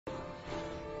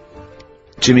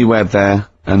Jimmy Webb there,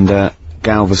 and,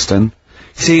 Galveston.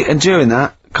 See, and during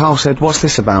that, Karl said, what's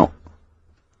this about?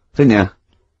 Didn't you?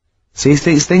 See,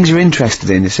 things you're interested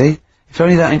in, you see? If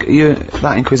only you're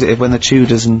that inquisitive when the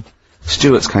Tudors and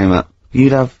Stuarts came up,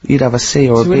 you'd have a C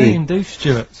or a B. We didn't even do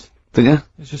Stuarts. Didn't you?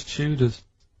 It's just Tudors.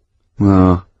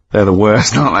 Oh, they're the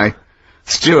worst, aren't they?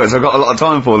 Stuarts I've got a lot of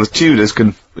time for, the Tudors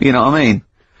can, you know what I mean?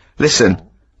 Listen,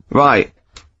 right,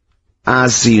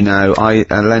 as you know, I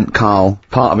lent Karl,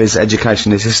 part of his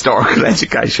education, his historical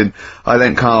education, I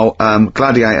lent Karl,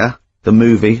 Gladiator, the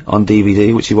movie on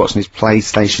DVD, which he watched on his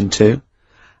PlayStation 2,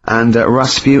 and,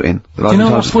 Rasputin. Do you know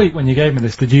last week when you gave me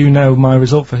this, did you know my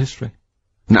result for history?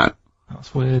 No.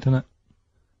 That's weird, isn't it?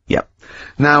 Yep.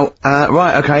 Now,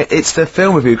 right, okay, it's the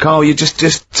film review. Karl, you just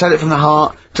tell it from the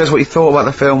heart, tell us what you thought about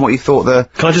the film, what you thought the...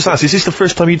 Can I just ask, is this the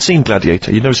first time you'd seen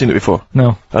Gladiator? You'd never seen it before?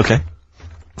 No. Okay.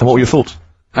 And what were your thoughts?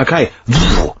 Okay.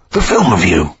 The film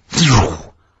review.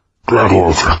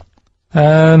 Gladiator.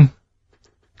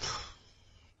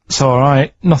 It's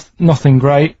alright. Nothing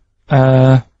great.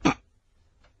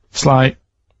 It's like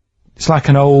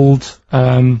an old, sort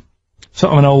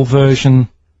of an old version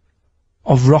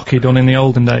of Rocky done in the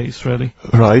olden days, really.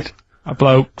 Right. A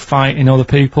bloke fighting other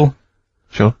people.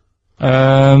 Sure.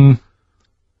 How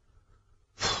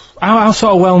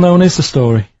sort of well known is the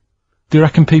story? Do you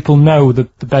reckon people know the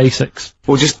basics?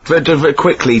 Well, just very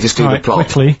quickly, just do the plot.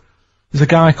 Quickly. There's a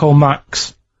guy called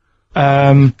Max.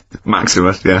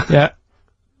 Maximus, yeah. Yeah.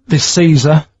 There's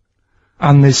Caesar,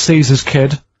 and there's Caesar's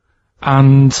kid,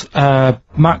 and,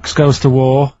 Max goes to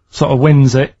war, sort of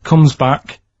wins it, comes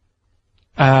back.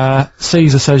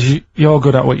 Caesar says, you're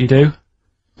good at what you do.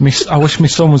 I wish my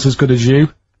son was as good as you.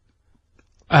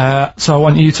 So I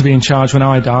want you to be in charge when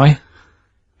I die.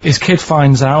 His kid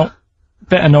finds out,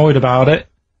 bit annoyed about it,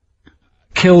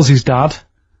 kills his dad,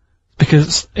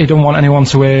 because he don't want anyone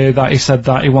to hear that he said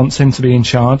that he wants him to be in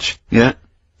charge. Yeah.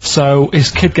 So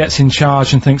his kid gets in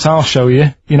charge and thinks, I'll show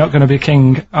you. You're not going to be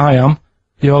king, I am.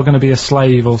 You're going to be a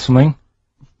slave or something.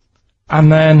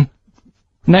 And then,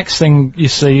 next thing you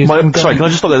see is... Sorry, can I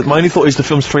just stop there? My only thought is the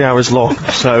film's 3 hours long,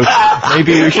 so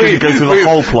maybe we should go through the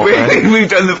whole plot, right? We've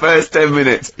done the first 10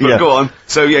 minutes, but go on.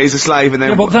 So yeah, he's a slave and then...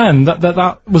 Yeah, but then,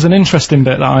 that was an interesting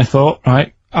bit that I thought,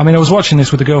 right? I mean, I was watching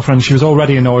this with a girlfriend, she was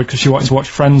already annoyed because she wanted to watch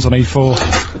Friends on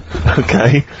E4.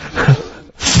 Okay.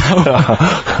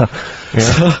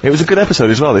 Yeah. It was a good episode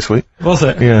as well this week. Was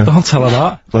it? Yeah. Don't tell her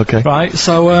that. Okay. Right,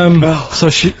 so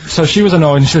she was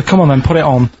annoyed and she said, come on then, put it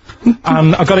on.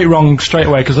 And I got it wrong straight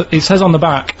away, because it says on the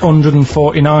back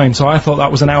 149, so I thought that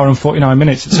was an hour and 49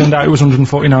 minutes. It turned out it was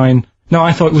 149. No,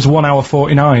 I thought it was 1 hour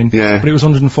 49. Yeah. But it was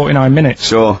 149 minutes.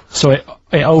 Sure. So it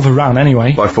overran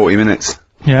anyway. By 40 minutes.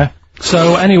 Yeah.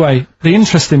 So anyway, the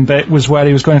interesting bit was where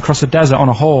he was going across the desert on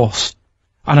a horse.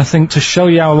 And I think to show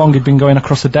you how long he'd been going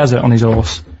across the desert on his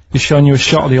horse, he's showing you a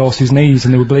shot of the horse's knees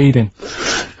and they were bleeding.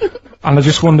 And I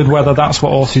just wondered whether that's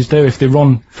what horses do if they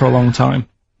run for a long time.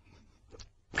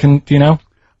 Do you know?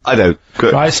 I don't.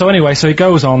 Good. Right, so anyway, so he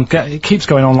goes on, it keeps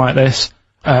going on like this.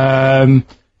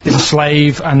 He's a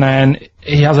slave, and then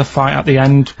he has a fight at the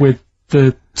end with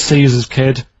the Caesar's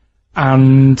kid,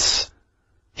 and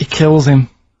he kills him.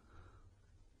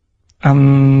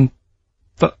 And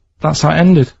that's how it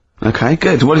ended. Okay,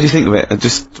 good. What did you think of it?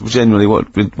 Just generally,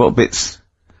 what bits...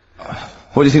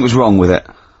 What do you think was wrong with it?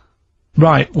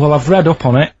 Right, well, I've read up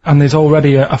on it, and there's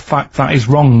already a fact that is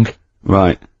wrong.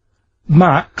 Right.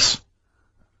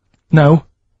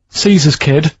 Caesar's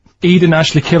kid, he didn't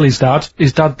actually kill his dad.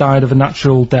 His dad died of a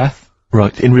natural death.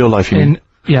 Right, in real life, you mean?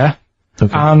 Yeah.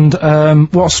 Okay. And,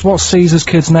 what's Caesar's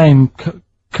kid's name?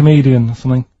 Comedian or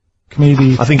something?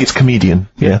 I think it's comedian,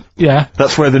 yeah. Yeah.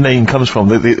 That's where the name comes from.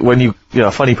 When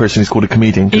a funny person is called a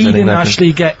comedian. He didn't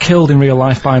actually get killed in real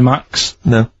life by Max.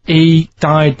 No. He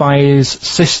died by his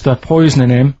sister poisoning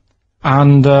him,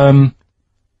 and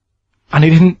he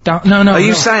didn't die. No. Are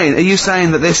you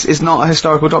saying that this is not a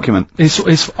historical document?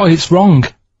 It's wrong.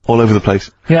 All over the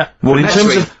place. Yeah. Well,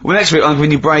 next week I'm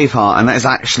giving you Braveheart, and that is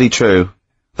actually true.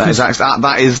 That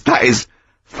is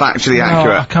factually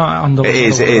accurate. I can't handle it. It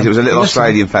is. It was a little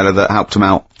Australian fella that helped him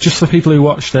out. Just for people who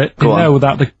watched it, they know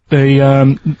that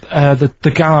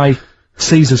the guy,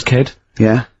 Caesar's kid.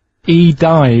 Yeah. He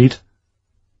died.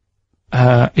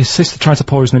 His sister tried to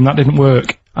poison him. That didn't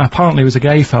work. Apparently, he was a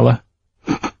gay fella,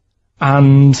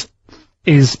 and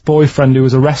his boyfriend, who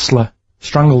was a wrestler,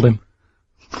 strangled him.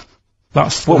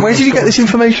 Where did you get this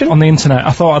information? On the internet.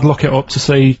 I thought I'd look it up to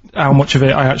see how much of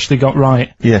it I actually got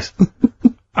right. Yes.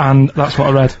 And that's what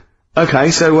I read.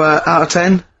 Okay, so, out of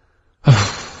 10?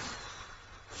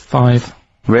 5.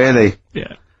 Really?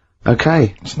 Yeah.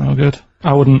 Okay. It's no good.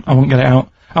 I wouldn't get it out.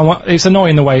 It's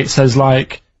annoying the way it says,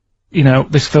 like, you know,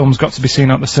 this film's got to be seen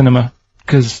at the cinema,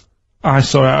 because I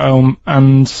saw it at home,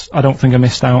 and I don't think I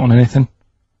missed out on anything.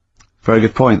 Very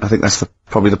good point. I think that's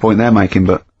probably the point they're making,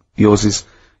 but yours is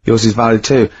valid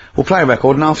too. We'll play a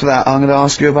record, and after that, I'm going to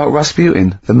ask you about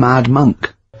Rasputin, the Mad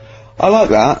Monk. I like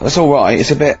that. That's all right.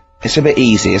 It's a bit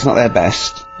easy. It's not their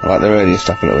best. I like their earlier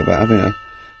stuff a little bit better, you know.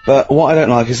 But what I don't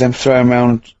like is them throwing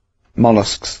around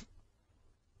mollusks.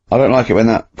 I don't like it when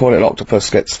that poor little octopus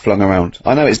gets flung around.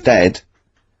 I know it's dead,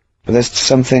 but there's a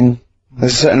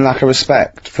certain lack of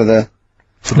respect for the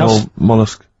whole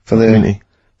mollusk community.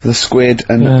 For the squid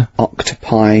and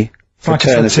octopi Like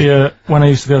I said to you, when I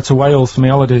used to go to Wales for my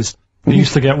holidays, they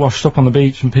used to get washed up on the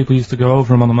beach and people used to go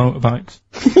over them on the motorbikes.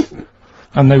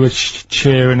 And they were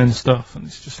cheering and stuff, and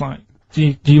it's just like,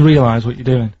 do you realise what you're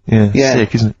doing? Yeah,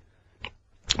 sick, isn't it?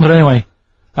 But anyway,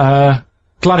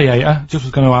 Gladiator, just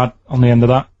was going to add on the end of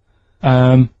that,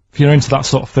 if you're into that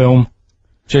sort of film,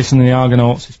 Jason and the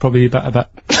Argonauts is probably a better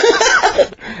bet.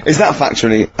 Is that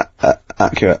factually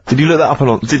accurate? Did you look that up a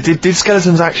lot? Did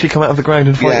skeletons actually come out of the ground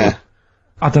and fight? Yeah.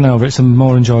 I don't know, but it's a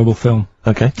more enjoyable film.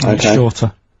 Okay. It's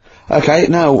shorter. Okay,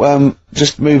 now,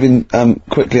 just moving,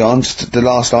 quickly on to the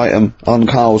last item on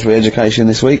Karl's re-education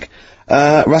this week.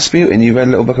 Rasputin, you read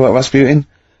a little book about Rasputin?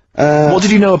 What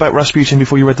did you know about Rasputin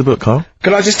before you read the book, Karl?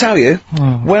 Can I just tell you?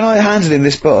 When I handed him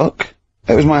this book,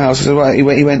 it was my house, he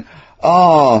went,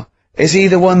 is he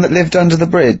the one that lived under the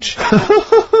bridge?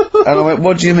 And I went,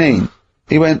 what do you mean?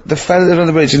 He went, the fella lived under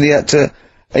the bridge and you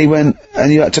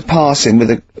had to pass him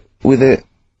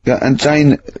and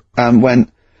Jane,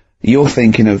 went, you're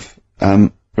thinking of,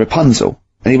 Rapunzel.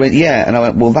 And he went, yeah, and I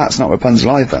went, well, that's not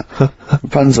Rapunzel either.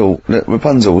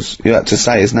 Rapunzel's, you had to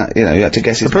say, isn't that, you had to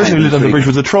guess his name. The person who lived under the bridge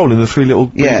was a troll in the Three Little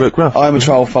Green Graph. I'm a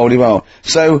troll, Foldy well.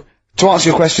 So, to answer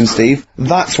your question, Steve,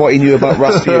 that's what he knew about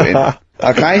Rasputin.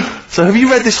 Okay? So have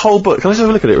you read this whole book? Can I just have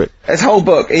a look at it, Rick? This whole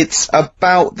book, it's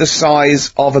about the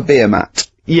size of a beer mat.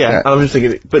 Yeah. I'm just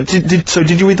thinking, but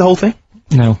did you read the whole thing?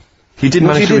 No. You didn't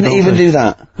manage to read the whole You didn't even do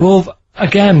that? Well,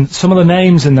 again, some of the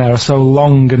names in there are so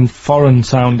long and foreign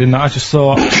sounding that I just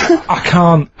thought, I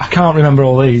can't remember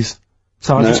all these.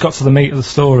 So I just got to the meat of the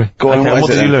story. Go on, okay,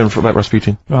 what did you learn about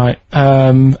Rasputin? Right,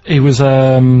 he was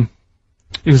a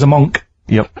monk.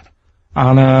 Yep.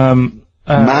 And,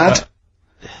 mad?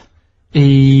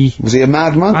 Was he a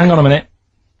mad monk? Hang on a minute.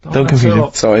 Don't confuse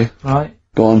him. Sorry. Right.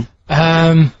 Go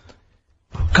on.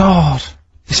 God.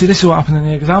 You see, this is what happened in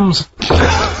the exams.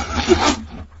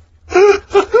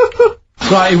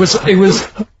 Right, it was...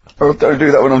 Oh, don't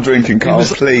do that when I'm drinking, Karl,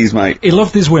 please, mate. He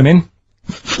loved his women.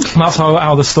 That's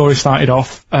how the story started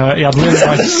off. He had really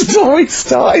nice... story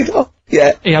started off?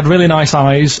 Yeah. He had really nice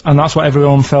eyes, and that's what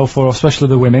everyone fell for, especially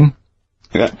the women.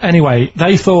 Yeah. Anyway,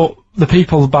 the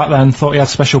people back then thought he had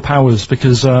special powers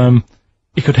because,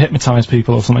 he could hypnotise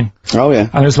people or something. Oh, yeah.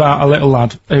 And it was about a little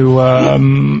lad who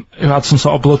had some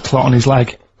sort of blood clot on his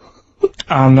leg.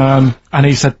 And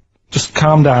he said, just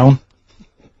calm down,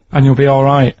 and you'll be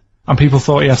alright. And people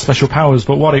thought he had special powers,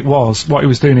 but what he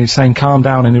was doing is saying calm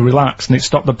down, and he relaxed, and it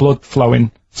stopped the blood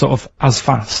flowing sort of as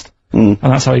fast. And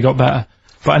that's how he got better.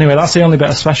 But anyway, that's the only bit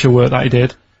of special work that he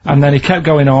did. And then he kept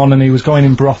going on, and he was going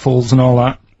in brothels and all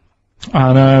that.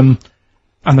 And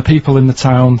the people in the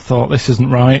town thought, this isn't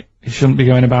right, he shouldn't be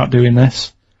going about doing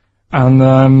this. And,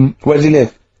 where does he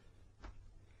live?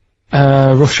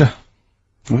 Russia.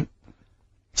 Right.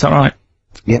 Is that right?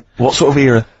 Yep. What sort of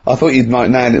era? I thought you'd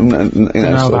like nail him,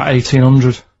 No, about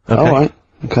 1800. Okay. Alright.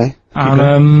 Okay.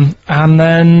 And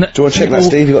then... Do you want to check that,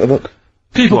 Steve? You got the book?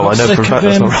 People got sick of him.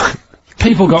 That's not right.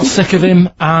 People got sick of him,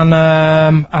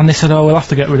 and they said, oh, we'll have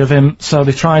to get rid of him. So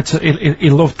they tried to...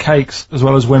 He loved cakes as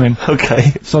well as women.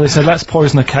 Okay. So they said, let's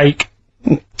poison a cake.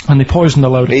 And they poisoned a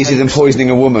load of Easier than poisoning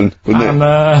a woman, wouldn't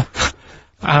it?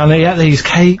 And he ate these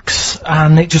cakes,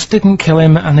 and it just didn't kill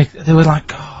him, and they were like,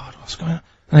 God, what's going on?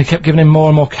 And they kept giving him more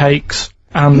and more cakes,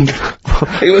 and...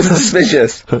 He was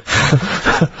suspicious.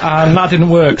 And that didn't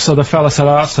work, so the fella said,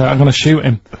 that's it, I'm going to shoot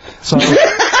him. So...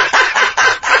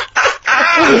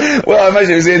 Well, I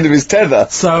imagine it was the end of his tether.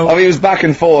 So... I mean, he was back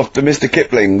and forth to Mr.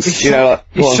 Kipling's, He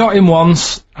shot him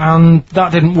once, and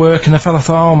that didn't work, and the fella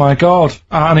thought, oh my God.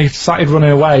 And he started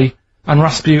running away, and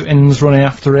Rasputin's running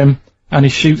after him, and he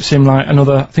shoots him like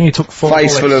another... I think he took 4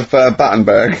 bullets. Face full of,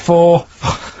 Battenberg. 4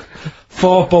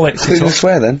 bullets. Who's gonna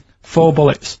swear then? 4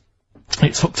 bullets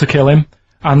it took to kill him,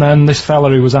 and then this fella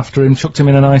who was after him chucked him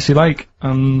in an icy lake,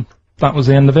 and that was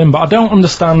the end of him. But I don't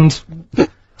understand,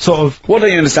 sort of... What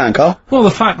don't you understand, Karl? Well,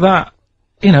 the fact that,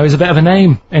 he's a bit of a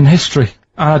name in history,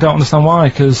 and I don't understand why,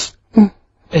 because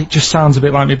it just sounds a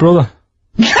bit like my brother.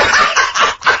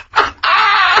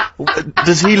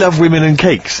 Does he love women and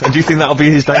cakes? And do you think that'll be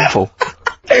his downfall?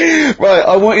 Right,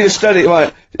 I want you to study,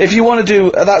 right, if you want to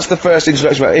do, that's the first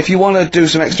introduction, right, if you want to do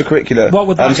some extracurricular... What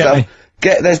would that get me?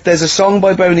 There's a song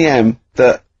by Boney M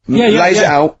that lays it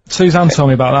out. Suzanne told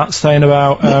me about that, saying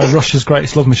about Russia's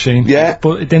Greatest Love Machine. Yeah.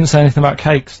 But it didn't say anything about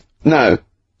cakes. No.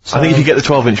 I think if you get the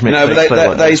 12-inch mix, No,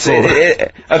 but they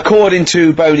say, according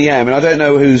to Boney M, and I don't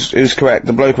know who's correct,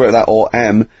 the bloke who wrote that or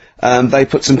M, they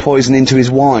put some poison into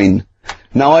his wine.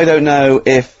 Now, I don't know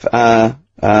if,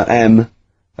 M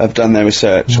have done their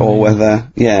research or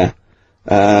whether, they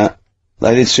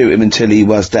did shoot him until he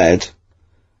was dead.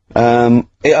 According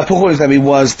to them, he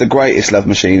was the greatest love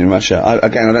machine in Russia. I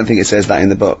don't think it says that in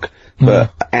the book,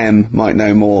 but M might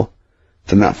know more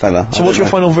than that fella. So what's your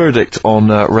final verdict on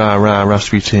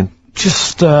Rasputin?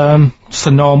 Just a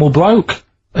normal bloke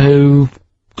who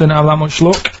didn't have that much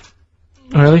luck,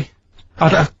 really.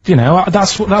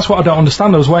 That's what I don't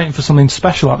understand. I was waiting for something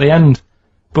special at the end,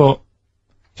 but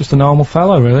just a normal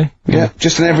fella, really. Yeah,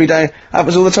 just an everyday,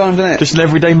 happens all the time, doesn't it? Just an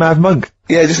everyday mad monk.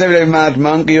 Yeah, just an everyday mad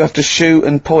monk. You have to shoot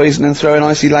and poison and throw in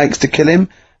icy lakes to kill him,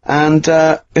 and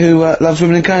who loves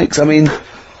women and cakes. I mean,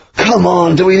 come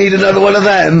on, do we need another one of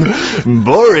them?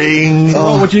 Boring.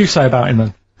 Oh. What would you say about him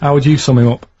then? How would you sum him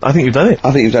up? I think you've done it.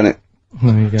 I think you've done it.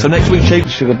 There you go. So next week, Jake.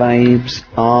 Sugar babes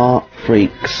are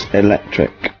freaks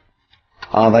electric.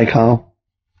 Are they, Carl?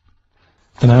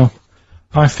 Dunno.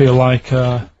 I feel like,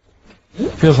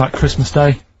 feels like Christmas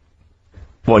Day.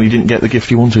 What, you didn't get the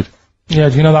gift you wanted? Yeah,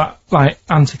 do you know that, like,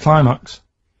 anticlimax?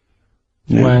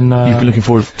 Yeah. When, You've been looking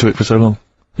forward to it for so long.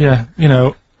 Yeah, you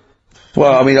know.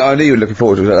 Well, I mean, I knew you were looking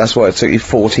forward to it. That's why it took you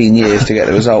 14 years to get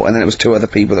the result, and then it was 2 other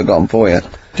people that got them for you.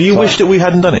 Do you wish that we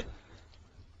hadn't done it?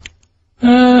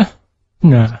 No.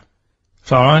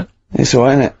 It's alright. It's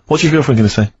alright, isn't it? What's your girlfriend going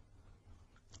to say?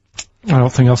 I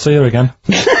don't think I'll see her again.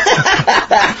 She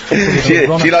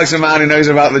likes a man who knows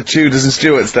about the Tudors and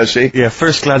Stuarts, does she? Yeah,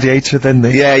 first Gladiator, then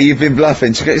the... Yeah, you've been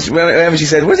bluffing. Whenever she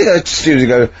said, where's he going to Stuarts, you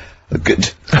go,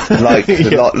 good. Like,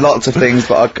 lots of things,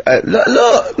 but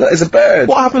look, it's a bird.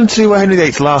 What happened to Henry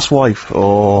VIII's last wife?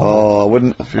 Oh, I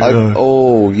wouldn't...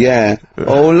 yeah.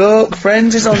 Oh, look,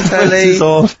 Friends is on telly.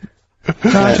 No,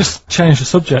 I just changed the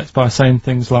subject by saying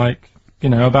things like,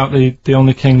 about the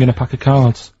only king in a pack of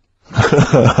cards.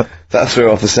 That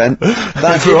threw off the scent.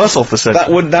 That threw us off the scent.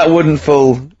 That wouldn't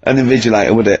fool an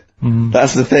invigilator, would it?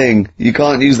 That's the thing. You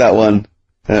can't use that one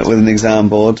with an exam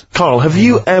board. Carl, have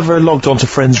you ever logged on to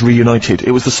Friends Reunited?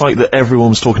 It was the site that everyone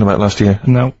was talking about last year.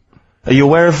 No. Are you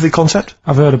aware of the concept?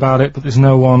 I've heard about it, but there's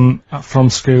no one from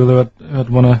school who'd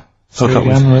want to see it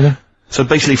again, really. So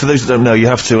basically, for those that don't know, you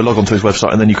have to log on to his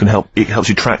website, and then it helps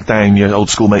you track down your old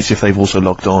schoolmates if they've also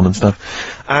logged on and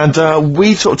stuff. And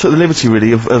we sort of took the liberty,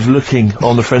 really, of looking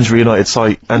on the Friends Reunited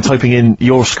site and typing in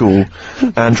your school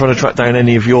and trying to track down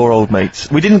any of your old mates.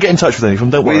 We didn't get in touch with any of them,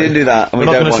 don't worry. We didn't do that. We're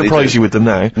not going to surprise you with them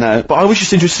now. No. But I was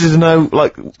just interested to know,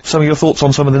 like, some of your thoughts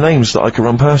on some of the names that I could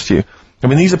run past you. I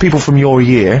mean, these are people from your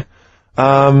year.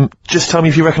 Just tell me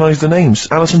if you recognise the names.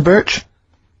 Alison Birch?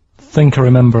 Think I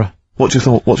remember her. What's your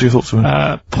thoughts on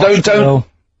her?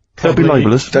 Don't be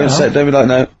libelous. Don't be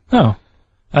like, no.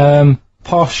 No.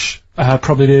 Posh,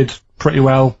 probably did pretty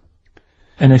well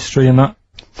in history and that.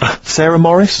 Sarah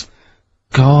Morris?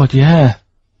 God, yeah.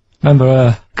 Remember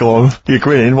her. Go on, you're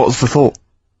grinning, what's the thought?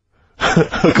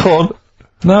 Go on.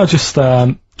 No, just,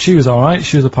 she was alright,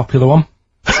 she was a popular one.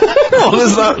 What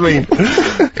does that mean?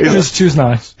 She was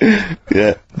nice.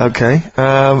 Yeah. Okay,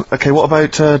 what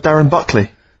about, Darren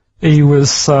Buckley? He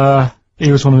was one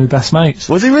of my best mates.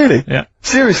 Was he really? Yeah.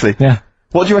 Seriously? Yeah.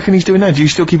 What do you reckon he's doing now? Do you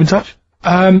still keep in touch?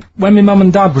 When my mum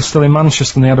and dad were still in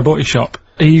Manchester and they had a butty shop,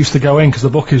 he used to go in because the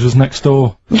bookies was next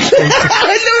door. I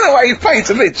know the way you paint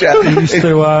a picture.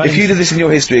 If you did this in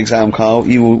your history exam, Carl,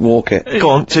 you will walk it.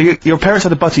 Go on, so your parents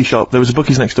had a butty shop, there was a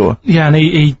bookies next door? Yeah, and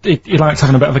he liked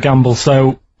having a bit of a gamble,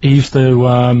 so he used to,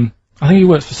 I think he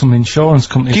works for some insurance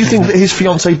company. Do you think that his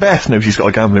fiancée Beth knows he's got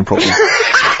a gambling problem?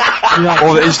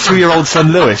 Or that his 2-year-old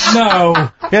son Lewis? No!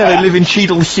 Yeah, they live in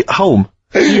Cheadle Hume.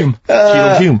 Hume.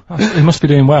 Cheadle Hume. He must be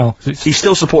doing well. He's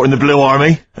still supporting the Blue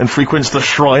Army and frequents the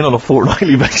shrine on a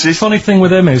fortnightly basis. Funny thing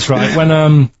with him is, right, when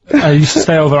I used to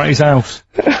stay over at his house,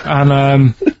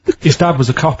 and his dad was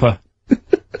a copper,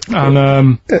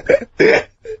 and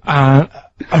I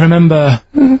remember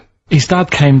his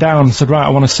dad came down and said, right,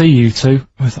 I want to see you two.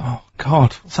 I was like, oh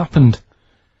God, what's happened?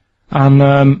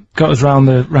 And got us round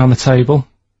the table.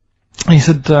 And he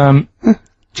said, do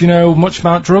you know much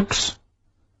about drugs?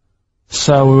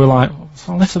 So we were like, what's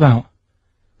all this about?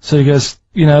 So he goes,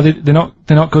 they're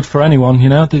not good for anyone,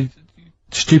 the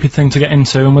stupid thing to get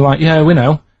into. And we're like, yeah, we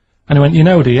know. And he went, you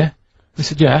know, do you? We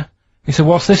said, yeah. He said,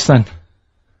 what's this then?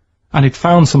 And he'd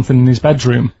found something in his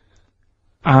bedroom.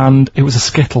 and it was a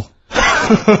Skittle.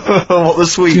 What, the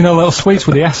sweet? You know, little sweets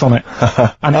with the S on it.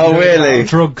 And Oh, really?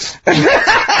 Drugs.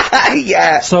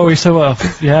 Yeah. So he said, well,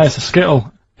 yeah, it's a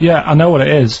Skittle. Yeah, I know what it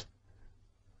is.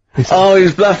 Oh, he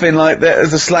was bluffing like that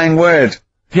as a slang word.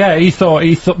 Yeah, he thought,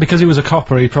 because he was a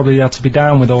copper, he probably had to be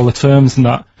down with all the terms and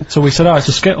that. So we said, oh, it's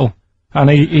a Skittle. And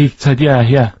he said,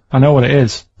 yeah, I know what it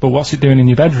is, but what's it doing in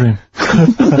your bedroom?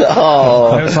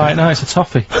 Oh. It was like, no, it's a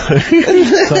toffee. So,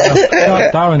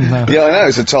 Darren there. Yeah, I know,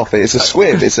 it's a toffee, it's a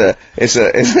squib, it's a,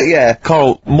 yeah.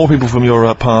 Karl, more people from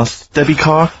your past. Debbie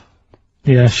Carr?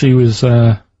 Yeah, she was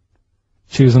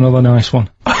another nice one.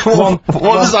 What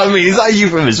does that mean? Is that a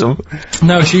euphemism?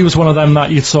 No, she was one of them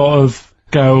that you'd sort of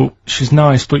go, she's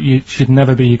nice, but she'd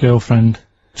never be your girlfriend.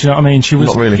 Do you know what I mean? She was,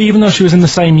 Not really. Even though she was in the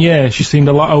same year, she seemed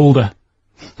a lot older.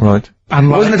 Right. And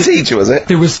like, Wasn't a teacher, was it?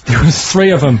 there was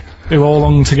 3 of them who all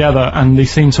hung together, and they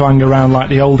seemed to hang around like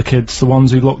the older kids, the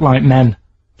ones who looked like men.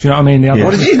 Do you know what I mean? Yeah.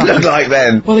 What did you look like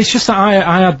then? Well, it's just that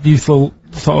I had youthful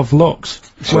sort of looks,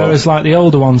 whereas like the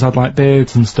older ones had like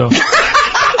beards and stuff.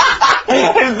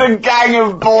 It's the gang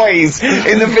of boys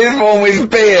in the 5th form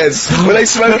with beards. Were they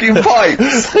smoking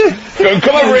pipes?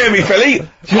 Come over here, me filly.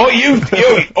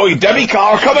 Oh, Debbie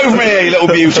Carr, come over here, you little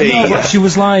beauty. No, but she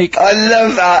was like, I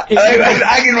love that.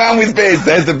 Hanging around with beards.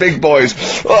 There's the big boys.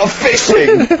 Oh,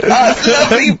 fishing.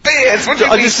 Lovely beards. What do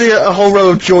you I mean? just see a whole row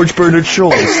of George Bernard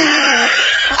Shaws.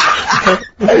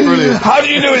 Brilliant. How do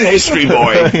you do in history,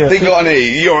 boy? Think on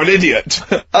E. You're an idiot.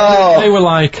 Oh. they were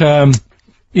like,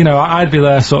 you know, I'd be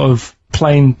there sort of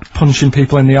playing punching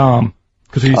people in the arm.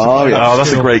 Cause we used to play that Oh, that's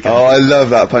a skill. great game. Oh, I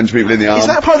love that, punch people in the arm. Is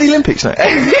that part of the Olympics now?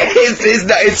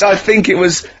 it's, I think it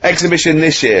was exhibition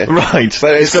this year. Right.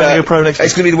 But it's gonna be a pro next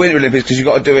it's going to be the Winter Olympics because you've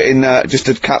got to do it in just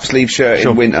a cap sleeve shirt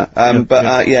Sure. in winter.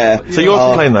 Yeah. So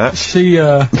you're playing that? She,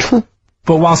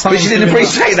 but whilst I But was she didn't doing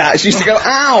appreciate that. She used to go,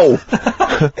 ow!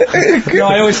 that, no,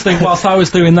 I always think whilst I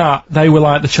was doing that, they were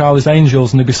like the Charlie's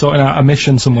Angels and they'd be sorting out a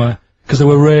mission somewhere. Because they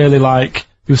were really like,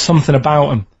 there was something about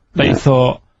them that you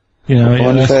thought, you know,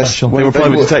 yeah, they're special. They were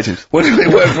private detectives. What do they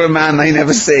work for a man they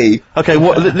never see? Okay,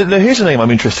 well, here's a name I'm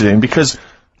interested in, because,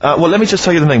 well, let me just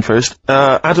tell you the name first.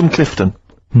 Adam Clifton.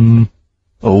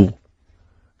 Oh.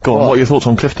 Go on, what are your thoughts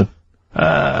on Clifton?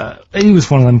 He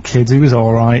was one of them kids, he was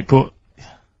alright, but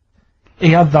he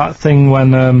had that thing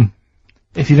when,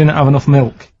 if you didn't have enough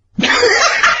milk,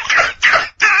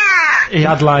 he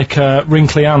had like,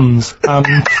 wrinkly hands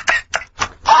and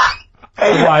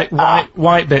like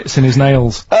white bits in his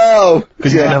nails. Oh!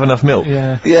 Because you didn't have enough milk.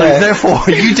 Yeah. So therefore,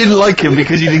 you didn't like him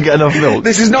because you didn't get enough milk.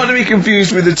 This is not to be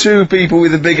confused with the 2 people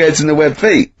with the big heads and the webbed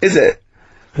feet, is it?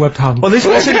 Webbed hands. Well, this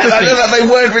was I know interesting. that they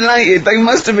weren't related. They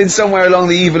must have been somewhere along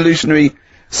the evolutionary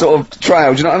sort of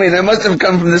trail. Do you know what I mean? They must have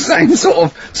come from the same sort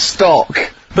of stock.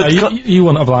 But you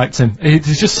wouldn't have liked him.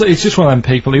 He's just one of them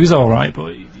people. He was alright,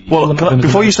 but... well,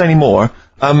 before you say any more,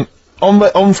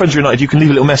 on Friends United, you can leave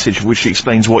a little message which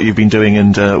explains what you've been doing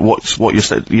and what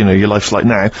your life's like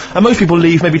now. And most people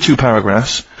leave maybe 2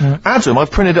 paragraphs. Yeah. Adam,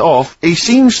 I've printed it off. He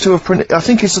seems to have printed. I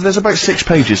think there's about 6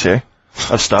 pages here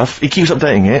of stuff. He keeps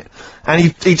updating it, and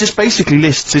he just basically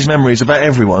lists his memories about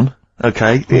everyone.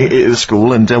 Okay, at the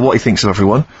school and what he thinks of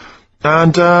everyone.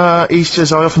 And he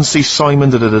says, I often see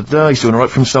Simon. He's doing alright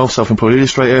for himself. Self-employed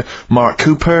illustrator. Mark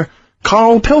Cooper.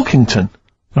 Karl Pilkington.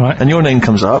 Right. And your name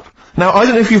comes up. Now, I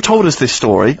don't know if you've told us this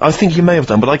story. I think you may have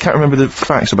done, but I can't remember the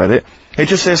facts about it. It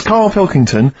just says Karl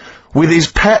Pilkington with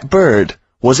his pet bird.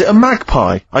 Was it a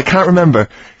magpie? I can't remember.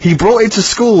 He brought it to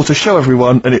school to show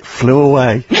everyone, and it flew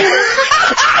away.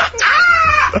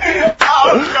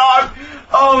 Oh God!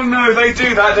 Oh no, they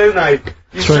do that, don't they?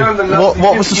 You True. show them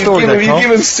What was the story then, You Karl? give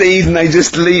them seed and they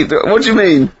just leave. What do you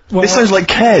mean? Well, This sounds like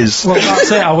Kes. well,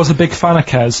 that's it. I was a big fan of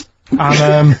Kes.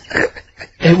 And,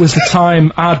 it was the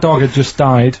time our dog had just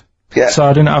died. Yeah. So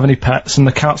I didn't have any pets, and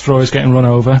the cats were always getting run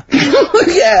over.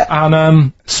 Yeah.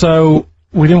 And, so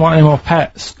we didn't want any more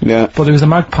pets. Yeah. But there was a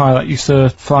magpie that used to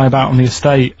fly about on the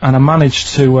estate, and I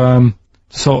managed to,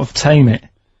 sort of tame it.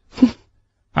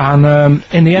 And,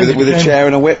 in the end... With a chair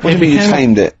and a whip? What do you mean you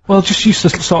tamed it? Well, just used to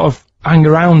sort of hang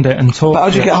around it and talk. But how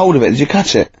did you get hold of it? Did you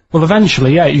catch it? Well,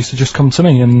 eventually, yeah, it used to just come to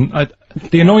me, and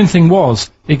the annoying thing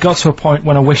was, it got to a point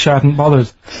when I wish I hadn't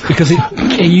bothered, because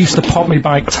it used to pop me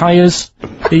bike tyres.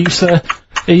 It used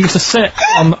to sit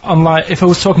on like, if I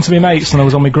was talking to my mates and I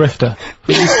was on my grifter.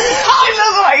 I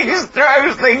love the way he just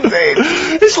throws things in.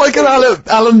 It's like an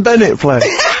Alan Bennett play.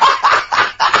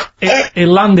 It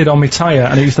landed on my tyre,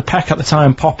 and it used to peck at the tyre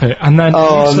and pop it, and then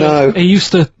no. it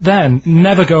used to then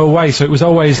never go away, so it was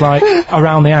always like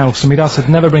around the house, and my dad said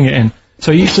never bring it in.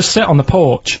 So he used to sit on the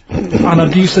porch, and I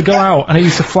used to go out, and he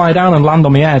used to fly down and land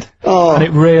on my head. Oh. And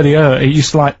it really hurt. It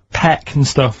used to, like, peck and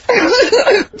stuff.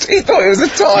 He thought it was a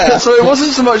tyre. So it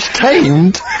wasn't so much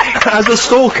tamed as a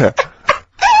stalker.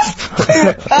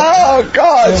 Oh,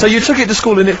 God! So you took it to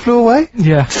school and it flew away?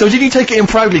 Yeah. So did you take it in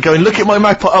proudly going, look at my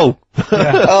magpie, oh!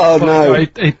 Yeah. Oh, But no.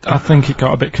 I think it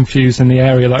got a bit confused in the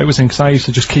area that it was in, because I used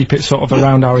to just keep it sort of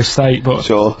around our estate, but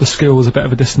Sure. the school was a bit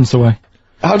of a distance away.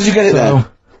 How did you get it there? So,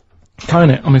 tying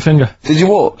it on my finger. Did you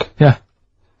walk? Yeah.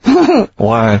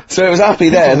 Wow. So it was happy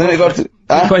there, and then it got to...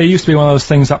 But it used to be one of those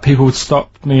things that people would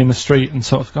stop me in the street and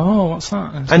sort of go, oh, what's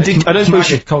that? And I don't suppose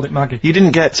Maggie, called it Maggie. you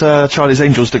didn't get Charlie's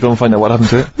Angels to go and find out what happened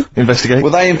to it? Investigate? Were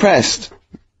they impressed?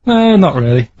 No, not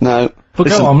really. No. But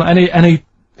Listen, go on, any...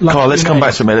 Carl, let's come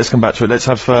back to it, mate. Let's come back to it. Let's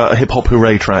have a hip-hop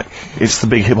hooray track. It's the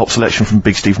big hip-hop selection from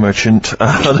Big Steve Merchant.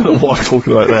 I don't know what I'm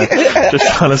talking about there.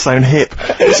 Just trying to sound hip.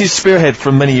 This is Spearhead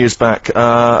from many years back.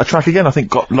 A track again, I think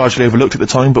got largely overlooked at the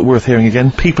time, but worth hearing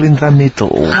again. People in the Middle.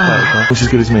 Which is as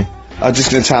good as me. I'm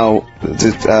just going to tell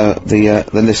the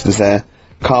listeners there,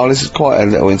 Carl, this is quite a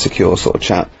little insecure sort of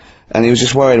chap, and he was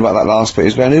just worried about that last bit. He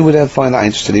was going, who would ever find that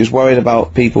interesting? He was worried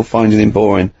about people finding him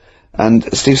boring. And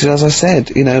Steve said, as I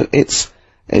said, you know, it's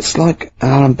like an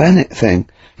Alan Bennett thing.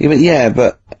 He went, yeah,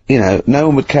 but, you know, no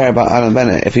one would care about Alan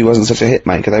Bennett if he wasn't such a hit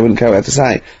maker. They wouldn't care what to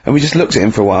say. And we just looked at him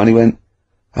for a while, and he went,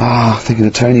 thinking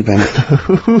of Tony Bennett.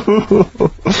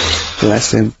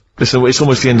 Bless him. Listen, it's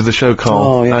almost the end of the show, Carl.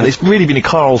 Oh, yeah. And it's really been a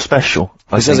Carl special.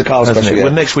 This is a Carl special, yeah.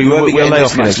 Well, next week, We won't be we'll getting lay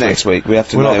off next week. We have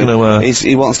to We're know. not gonna,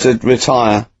 He wants to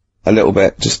retire a little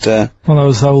bit, just, One of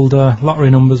those old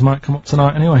lottery numbers might come up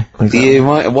tonight anyway. you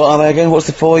might, what are they again? What's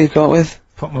the 4 you've come up with?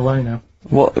 Put them away now.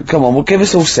 What, come on, well give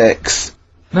us all 6.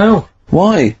 No.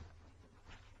 Why?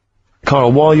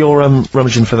 Carl, while you're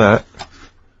rummaging for that,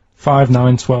 5,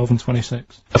 9, 12 and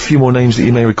 26. a few more names that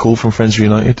you may recall from Friends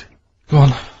Reunited. Go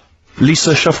on.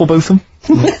 Lisa Shufflebotham?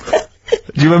 Do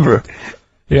you remember her?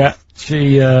 Yeah,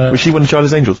 she, Was she one of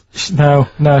Charlie's Angels? no,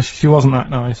 she wasn't that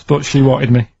nice, but she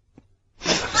wanted me.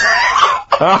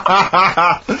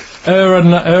 her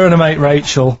and a mate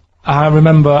Rachel, I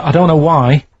remember, I don't know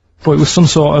why, but it was some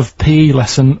sort of PE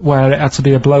lesson where it had to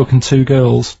be a bloke and 2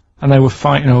 girls, and they were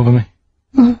fighting over me.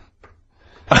 Could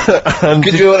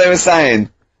you hear what they were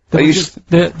saying?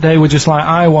 They were just like,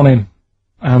 I want him,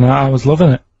 and I was loving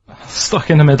it. Stuck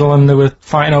in the middle, and they were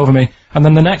fighting over me. And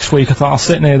then the next week, I thought I'll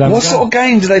sit near them. What sort of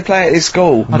game do they play at this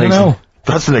school? I don't know.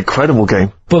 That's an incredible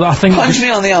game. But I think Punch me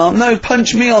on the arm. No,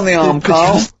 punch me on the arm,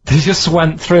 Carl. they just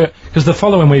went through it. Because the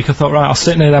following week, I thought, right, I'll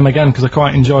sit near them again, because I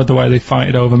quite enjoyed the way they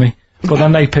fighted over me. But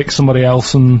then they picked somebody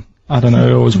else, and I don't know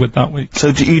who I was with that week. So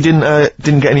you didn't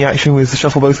get any action with the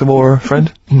Shufflebotham or a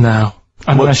friend? No.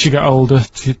 And as she got older,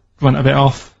 she went a bit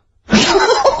off. She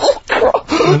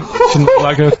didn't look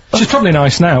that good. She's probably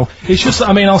nice now. It's just,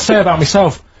 I mean, I'll say about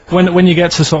myself, when you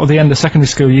get to sort of the end of secondary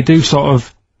school, you do sort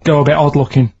of go a bit odd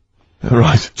looking.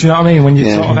 Right. Do you know what I mean? When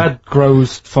your sort of head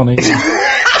grows funny.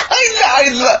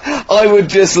 I would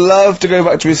just love to go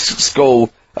back to his school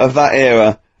of that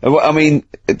era. I mean,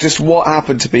 just what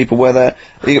happened to people where they're,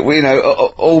 you know,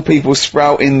 all people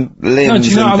sprouting limbs No, do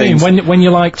you know and what I mean? things. When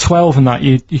you're like 12 and that,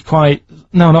 you quite,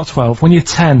 no, not 12, when you're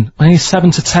 10, when you're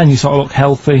 7 to 10, you sort of look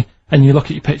healthy, and you look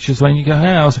at your pictures when you go,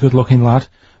 yeah, I was a good looking lad.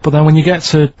 But then when you get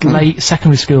to late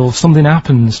secondary school, something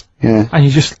happens, and you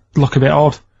just look a bit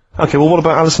odd. Okay, well what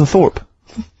about Alison Thorpe?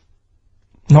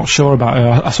 Not sure about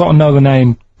her. I sort of know the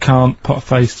name, can't put a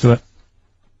face to it.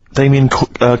 Damien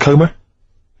Comer?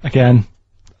 Again,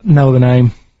 know the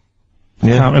name,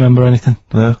 Yeah. can't remember anything.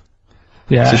 No.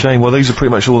 Yeah. It's a shame. Well, those are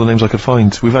pretty much all the names I could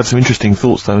find. We've had some interesting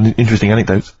thoughts though, and interesting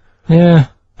anecdotes. Yeah.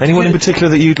 Anyone in particular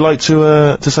that you'd like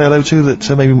to say hello to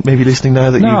that maybe listening now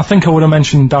that No, you... I think I would have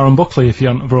mentioned Darren Buckley if you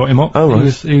hadn't brought him up. Oh,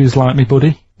 right. He was like me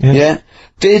buddy. Yeah.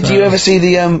 Did you ever see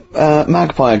the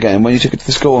magpie again when you took it to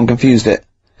the school and confused it?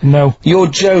 No. You're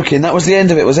joking. That was the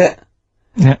end of it, was it?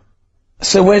 Yeah.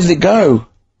 So where did it go?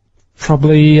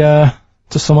 Probably, to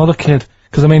some other kid.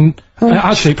 Because, I mean,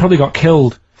 actually, it probably got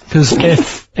killed. Because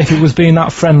if it was being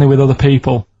that friendly with other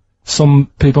people,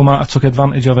 some people might have took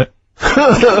advantage of it.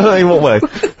 In what way?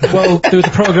 Well, there was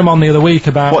a programme on the other week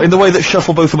about... What, in the way that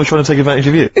Shufflebotham were trying to take advantage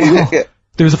of you?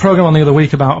 There was a programme on the other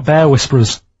week about bear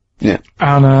whisperers. Yeah.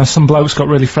 And some blokes got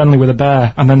really friendly with a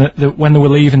bear, and then when they were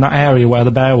leaving that area where the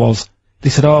bear was, they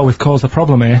said, oh, we've caused a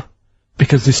problem here,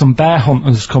 because there's some bear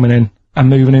hunters coming in and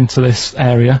moving into this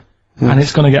area, and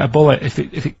it's going to get a bullet if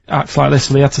it acts like this,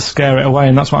 so they had to scare it away,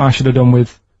 and that's what I should have done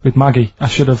with Maggie. I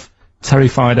should have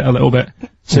terrified it a little bit,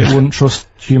 so it wouldn't trust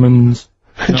humans.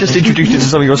 Just introduced it to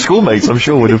some of your schoolmates, I'm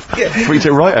sure would have freaked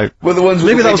it right out. Well, the ones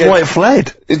Maybe that was why it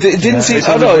fled. It didn't see.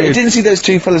 Oh no! It didn't see those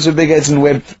two fellas with big heads and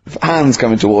webbed hands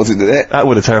coming towards it, did it? That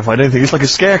would have terrified anything. It's like a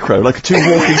scarecrow, like two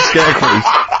walking scarecrows.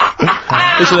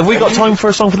 Listen, have we got time for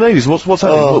a song for the ladies? What's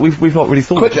happening? We've not really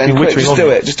thought. Quick then, quick,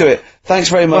 just do it. Thanks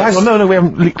very much. Well, hang on, no, we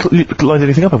haven't lined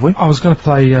anything up, have we? I was going to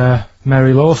play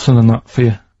Mary Lawson and that for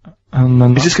you. And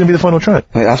then Is this going to be the final track?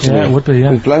 It has to be. it would be,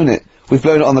 yeah. We've blown it. We've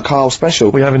blown it on the Karl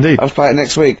special. We have indeed. I'll play it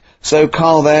next week. So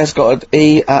Karl there's got an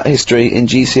E at history in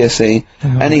GCSE.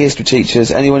 Any history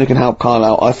teachers, anyone who can help Karl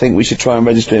out, I think we should try and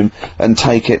register him and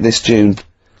take it this June.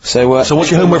 So what's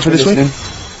your homework for this week?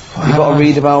 You've got to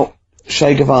read about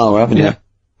Che Guevara, haven't you? Yeah.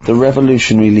 The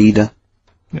revolutionary leader.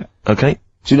 Yeah. Okay.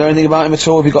 Do you know anything about him at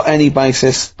all? Have you got any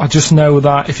basis? I just know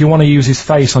that if you want to use his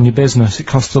face on your business, it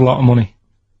costs a lot of money.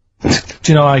 Do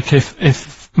you know, like,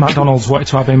 if McDonald's wanted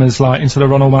to have him as, like, instead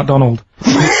of Ronald McDonald.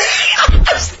 How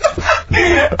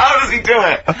does he do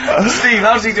it? Steve,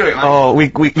 how does he do it, mate? Oh,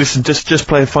 we listen, just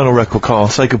play a final record, Karl.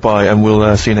 Say goodbye and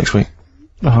we'll see you next week.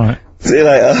 Alright. See you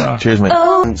later. Cheers, mate.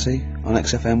 Nancy on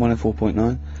XFM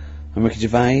 104.9. I'm Ricky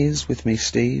Gervais, with me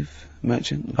Steve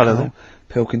Merchant. Hello Karl there.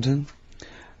 Pilkington.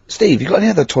 Steve, you got any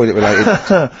other toilet-related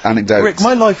anecdotes? Rick,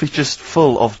 my life is just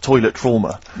full of toilet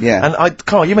trauma. Yeah. And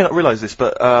Karl, you may not realise this,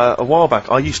 but a while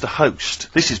back I used to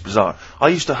host, this is bizarre, I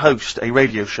used to host a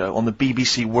radio show on the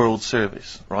BBC World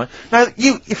Service, right? Now,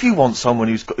 if you want someone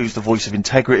who's the voice of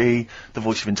integrity, the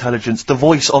voice of intelligence, the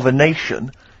voice of a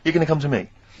nation, you're going to come to me.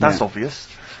 That's obvious.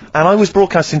 And I was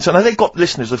broadcasting to, now they've got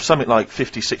listeners of something like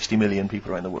 50, 60 million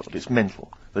people around the world. It's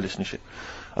mental, the listenership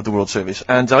of the World Service.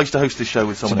 And I used to host this show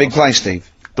with someone It's a big place,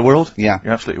 Steve. The World? Yeah.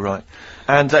 You're absolutely right.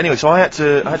 And anyway, so I had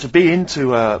to be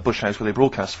into Bush House where they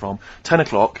broadcast from 10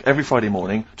 o'clock every Friday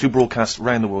morning to broadcast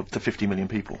around the world to 50 million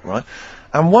people, right?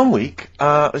 And one week,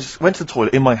 I went to the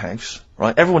toilet in my house,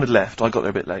 right? Everyone had left. I got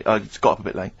there a bit late. I got up a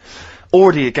bit late.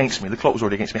 Already against me. The clock was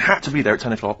already against me. Had to be there at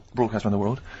 10 o'clock, broadcast around the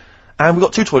world. And we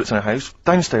got two toilets in our house,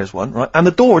 downstairs one, right? And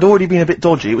the door had already been a bit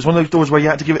dodgy. It was one of those doors where you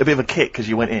had to give it a bit of a kick as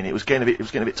you went in. It was getting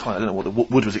a bit tight. I don't know what the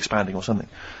wood was expanding or something.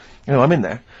 You know, I'm in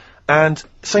there. And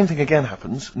same thing again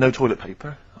happens. No toilet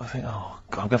paper. I think, oh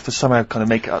God, I'm going to have to somehow kind of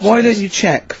make it up. Why don't you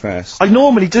check first? I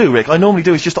normally do, Rick. I normally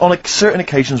do. It's just on certain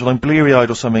occasions when I'm bleary-eyed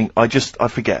or something, I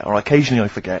forget, or occasionally I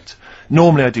forget.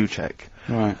 Normally I do check.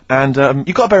 Right. And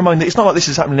you've got to bear in mind that it's not like this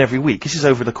is happening every week. This is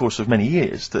over the course of many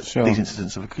years that these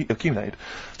incidents have accumulated.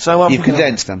 So you've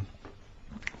condensed them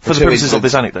for the purposes of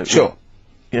this anecdote. Sure.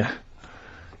 Yeah.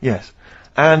 Yes.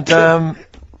 And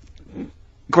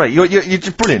great. You're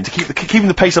just brilliant to keeping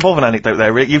the pace up of an anecdote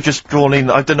there, Rick. You've just drawn in.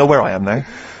 I don't know where I am now.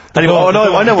 Anyway, I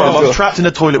know where I am. I'm trapped in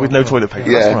a toilet with no toilet paper.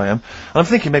 Yeah. That's where I am. And I'm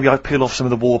thinking maybe I peel off some of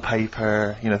the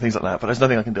wallpaper, you know, things like that. But there's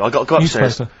nothing I can do. I got to go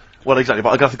upstairs. Newspaper. Well, exactly.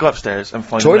 But I have to go upstairs and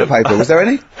find Toilet paper? Was there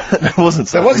any? There wasn't.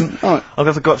 There wasn't. Oh. I'll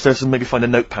have to go upstairs and maybe find a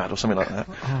notepad or something like that.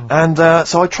 And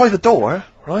so I try the door.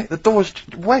 Right, the door's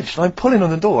wedged. And I'm pulling on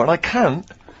the door, and I can't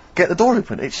get the door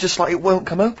open. It's just like it won't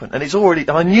come open, and it's already.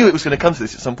 And I knew it was going to come to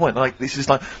this at some point. Like this is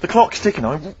like the clock's ticking.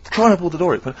 I'm trying to pull the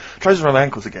door open, trousers around my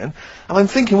ankles again, and I'm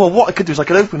thinking, well, what I could do is I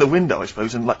could open the window, I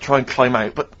suppose, and like try and climb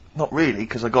out, but not really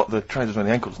because I got the trousers around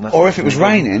the ankles. And that's Or if it was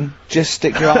raining, just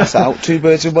stick your ass out. Two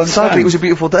birds with one stone. Sadly, it was a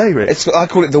beautiful day, Rick. I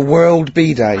call it the World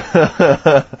B Day.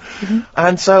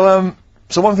 And so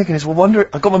what I'm thinking is, well,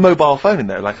 I got my mobile phone in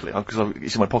there, luckily, because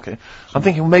it's in my pocket. I'm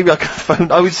thinking, well, maybe I could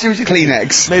phone, I was seriously thinking,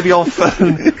 Kleenex. maybe I'll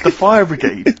phone the fire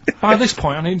brigade. By this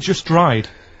point, I mean, it just dried.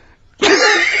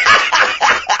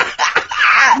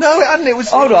 No, it hadn't, it was...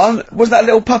 Hold on, was that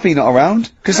little puppy not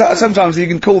around? Because sometimes you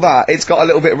can call that, it's got a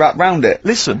little bit wrapped round it.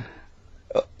 Listen.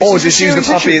 Or just use the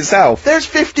puppy itself. There's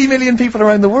 50 million people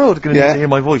around the world going to hear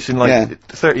my voice in like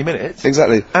 30 minutes.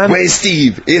 Exactly. And where's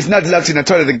Steve? He's not locked in a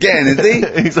toilet again, is he?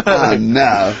 Exactly. Oh,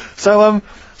 no.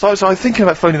 So I'm thinking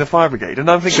about phoning the fire brigade, and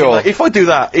I'm thinking, like, if I do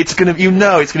that, it's gonna be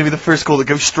the first call that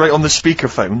goes straight on the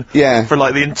speakerphone. Yeah. For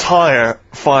like the entire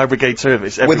fire brigade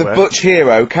service everywhere. With a butch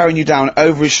hero carrying you down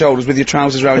over his shoulders with your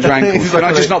trousers around your ankles. Exactly.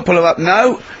 Can I just not pull him up?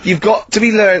 No, you've got to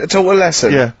be taught a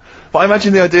lesson. Yeah. But I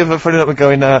imagine the idea of phoning up and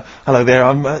going, hello there,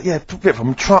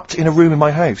 I'm trapped in a room in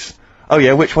my house. Oh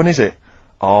yeah, which one is it?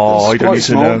 Oh, I don't need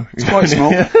to know. It's quite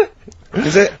small.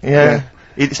 Is it? Yeah.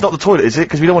 It's not the toilet, is it?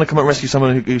 Because we don't want to come and rescue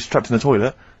someone who's trapped in the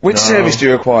toilet. Which service do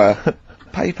you require?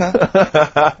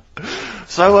 Paper?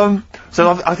 So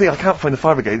I think I can't find the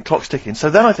fire brigade, the clock's ticking. So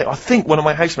then I think one of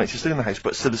my housemates is still in the house,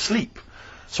 but still asleep.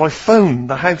 So I phone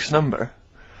the house number,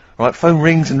 right? Phone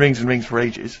rings and rings and rings for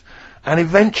ages. And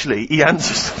eventually he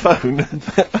answers the phone,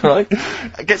 right?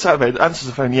 Gets out of bed, answers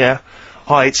the phone, yeah.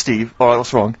 Hi, it's Steve. Alright,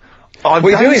 what's wrong? I'm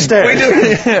what are you doing? downstairs. What are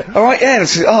you doing? All right, yeah.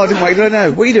 I didn't wait.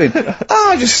 No. What are you doing?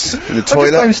 Just in the toilet.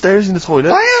 I'm just downstairs in the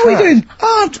toilet. Oh, yeah, what are you doing?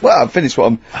 Well, I've finished what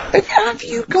I'm... Have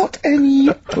you got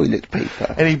any toilet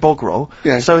paper? Any bog roll.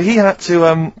 Yeah. So he had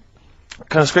to,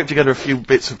 kind of scrape together a few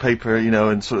bits of paper, you know,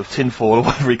 and sort of tinfoil or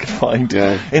whatever he could find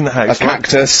in the house. A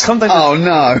cactus. Come down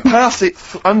no. Pass it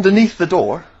underneath the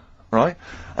door, right?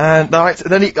 And then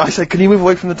I said, can you move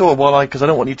away from the door because I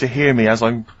don't want you to hear me as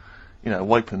I'm, you know,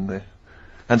 wiping the...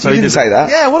 And so you didn't say that?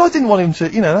 Yeah, well, I didn't want him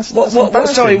to, you know, that's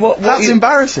embarrassing. Sorry, that's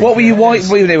embarrassing. What were you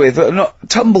wiping it with? Not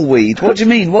tumbleweed. What do you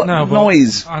mean? What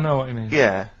noise? I know what you mean.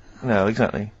 Yeah. No,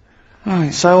 exactly.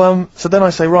 Right. So then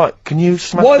I say, right, can you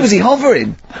smash... Why was he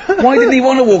hovering? Why didn't he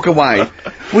want to walk away?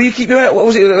 Will you keep your... What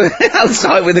was it?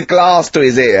 Outside with a glass to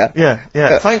his ear?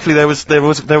 Yeah. Thankfully there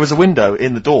was a window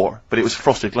in the door, but it was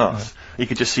frosted glass. You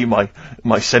could just see my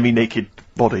semi-naked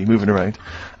body moving around.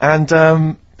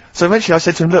 And, so eventually I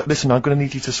said to him, look, listen, I'm going to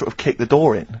need you to sort of kick the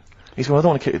door in. He said, well, I don't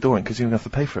want to kick the door in because you're going to have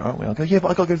to pay for it, aren't we? I go, yeah,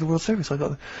 but I got to go to the World Service.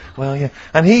 Well, yeah.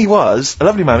 And he was a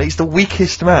lovely man. He's the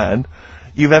weakest man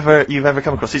you've ever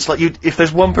come across. It's like if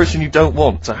there's one person you don't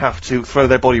want to have to throw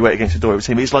their body weight against the door, it's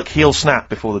him. It's like he'll snap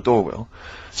before the door will.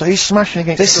 So he's smashing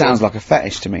against the door. This sounds like a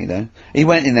fetish to me, though. He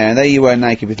went in there and there you were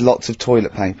naked with lots of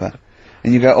toilet paper.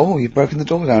 And you go, oh, you've broken the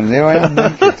door down and there I am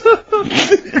naked.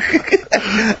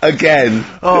 Again.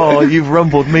 Oh, you've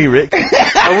rumbled me, Rick.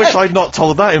 I wish I'd not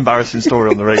told that embarrassing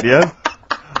story on the radio.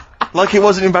 Like it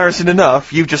wasn't embarrassing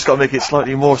enough, you've just got to make it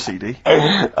slightly more seedy.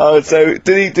 Oh, so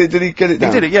did he get it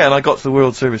down? He did it, yeah, and I got to the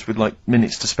World Service with like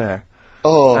minutes to spare.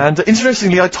 Oh. And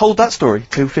interestingly, I told that story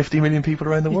to 50 million people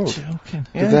around the world. You're joking.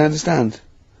 Yeah. Did they understand?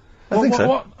 I think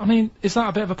so. I mean, is that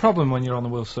a bit of a problem when you're on the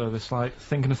World Service, like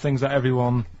thinking of things that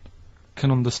everyone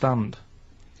can understand?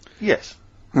 Yes.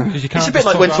 Because you can't. It's a bit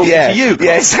like when talking to you, Carl.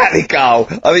 Yeah, exactly, Carl.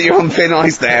 I think you're on thin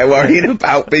ice there, worrying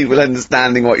about people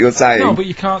understanding what you're saying. No, but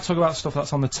you can't talk about stuff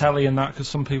that's on the telly and that, because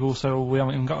some people say, well, we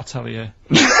haven't even got a telly here.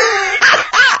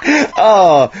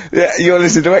 Oh, yeah, you're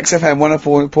listening to XFM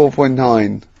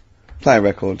 104.9. Play a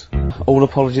record. All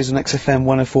apologies on XFM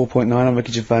 104.9. I'm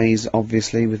Ricky Gervais,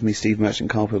 obviously, with me, Steve Merchant,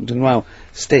 Karl Pilkington. Well,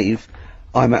 Steve,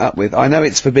 I met up with. I know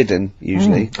it's forbidden,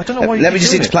 usually. I don't know why Let me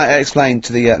just explain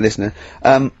to the listener.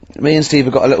 Me and Steve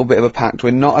have got a little bit of a pact.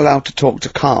 We're not allowed to talk to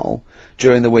Karl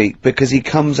during the week because he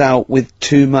comes out with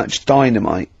too much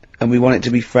dynamite, and we want it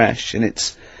to be fresh, and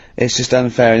it's just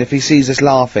unfair. And if he sees us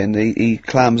laughing, he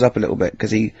clams up a little bit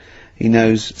because he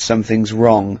knows something's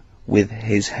wrong with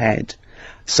his head.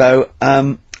 So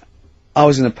I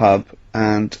was in a pub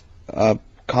and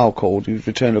Karl called. He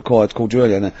returned a call. I'd called you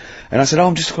earlier, and I said, "Oh,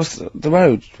 I'm just across the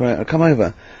road. Come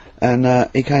over." And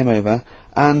he came over,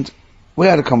 and we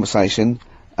had a conversation.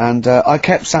 And I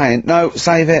kept saying, "No,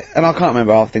 save it." And I can't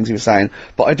remember half the things he was saying,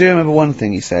 but I do remember one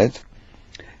thing he said.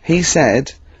 He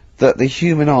said that the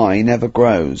human eye never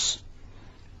grows.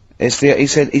 He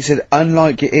said,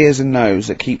 unlike your ears and nose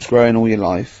that keeps growing all your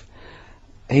life,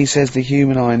 he says the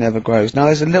human eye never grows. Now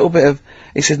there's a little bit of,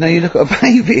 he says, now you look at a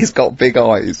baby, it's got big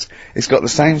eyes. It's got the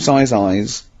same size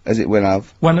eyes as it will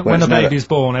have. When a baby's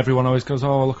born, everyone always goes,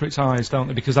 oh, look at its eyes, don't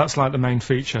they? Because that's like the main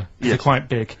feature. Yes. They're quite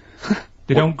big.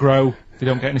 They don't grow, they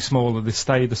don't get any smaller, they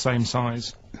stay the same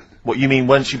size. What you mean,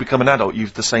 once you become an adult,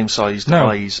 you've the same sized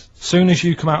eyes? Soon as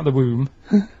you come out of the womb,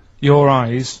 your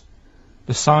eyes,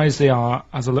 the size they are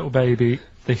as a little baby,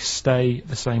 they stay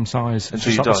the same size. It's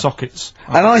just like the sockets.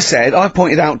 And I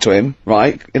pointed out to him,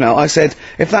 right, I said,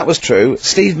 if that was true,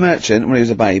 Steve Merchant, when he was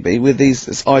a baby, with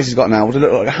these eyes he's got now, would have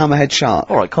looked like a hammerhead shark.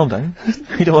 Alright, calm down.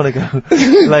 You don't want to go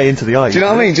lay into the eyes. Do you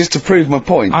know what I mean? Just to prove my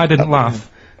point. I didn't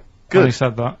laugh when he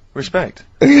said that. Respect.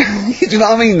 Do you know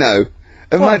what I mean, though?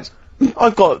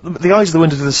 I've got the eyes are the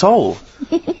window to the soul,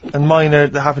 and mine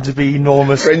they happen to be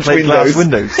enormous French plate glass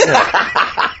windows. Yeah.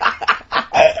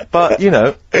 But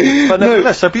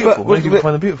nevertheless, they're beautiful. Many people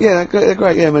find them beautiful. Yeah, they're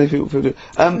great. Yeah, many people do.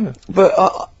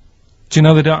 But do you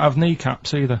know they don't have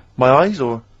kneecaps either? My eyes,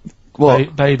 or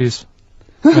what? Babies.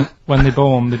 when they're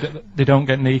born, they don't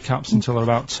get kneecaps until they're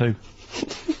about 2.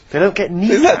 They don't get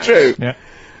kneecaps. Is that true? Yeah.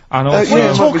 And also, what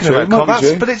are you talking about,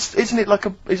 Carl? But isn't it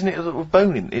a little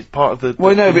bone in? It's part of the.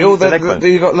 Well, no, but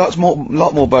you've got lot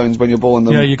more bones when you're born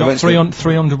than. Yeah, you got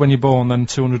 300 when you're born, then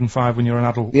 205 when you're an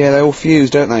adult. Yeah, they all fuse,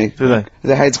 don't they? Do they?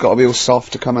 The head's got to be all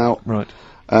soft to come out. Right.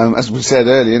 As we said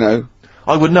earlier,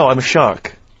 I would know. I'm a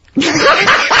shark.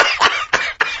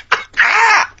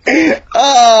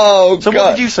 Oh, so God.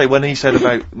 what did you say when he said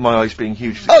about my eyes being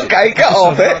huge? Okay, get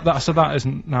off it. I said that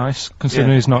isn't nice,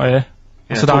 considering he's not here.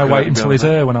 Yeah, I said I wait until he's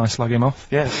here when I slag him off.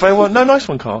 Yeah, very well. No, nice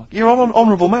one, Carl. You're an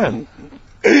honourable man.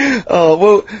 Oh,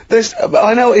 well,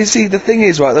 I know, you see, the thing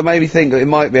is, right, that made me think that it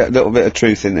might be a little bit of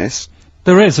truth in this.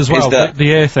 There is as well, that-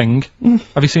 the ear thing.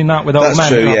 Have you seen that with old That's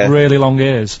men true, who have yeah. really long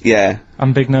ears Yeah.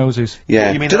 and big noses?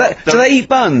 Yeah. You mean do they eat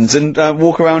buns and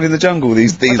walk around in the jungle,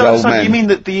 these I don't old understand, men? you mean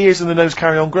that the ears and the nose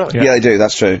carry on growing? Yeah. Yeah, they do,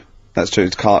 that's true. That's true,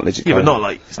 it's cartilage. Yeah,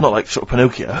 but it's not like sort of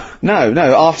Pinocchio. No,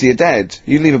 after you're dead.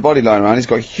 You leave a body lying around, he's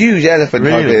got a huge elephant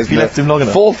type Really? ears. If you left him long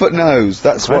enough? 4 foot nose,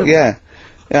 that's what, yeah.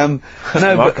 No,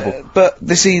 remarkable. but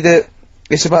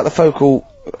it's about the focal,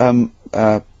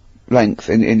 length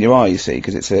in your eye, you see,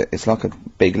 because it's like a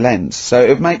big lens. So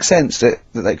it makes sense that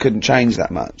they couldn't change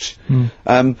that much.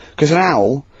 Because an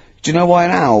owl, do you know why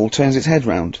an owl turns its head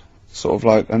round? Sort of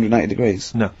like 180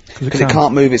 degrees. No. Because it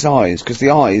can't move its eyes, because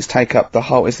the eyes take up the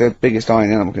whole, it's the biggest eye in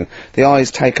the animal kingdom. The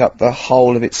eyes take up the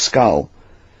whole of its skull.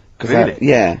 Really?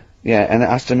 Yeah, and it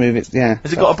has to move its, yeah.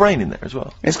 Has it got a brain in there as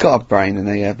well? It's got a brain in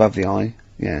there, yeah, above the eye,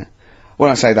 yeah. When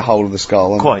I say the whole of the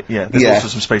skull, Quite, yeah. There's also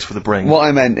some space for the brain. what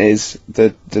I meant is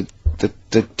the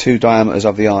 2 diameters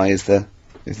of the eye is the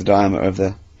diameter of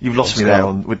the. You've lost me there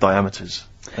with diameters.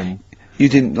 And You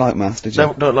didn't like maths, did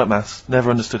you? don't like maths.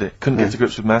 Never understood it. Couldn't get to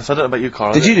grips with maths. I don't know about you,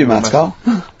 Carl. Did you do maths, Carl?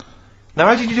 Now,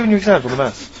 how did you do in your exams on the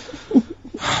maths?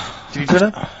 Did you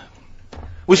turn up?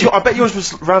 I bet yours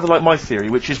was rather like my theory,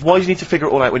 which is why do you need to figure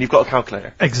it all out when you've got a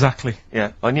calculator? Exactly.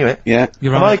 Yeah, I knew it. Yeah.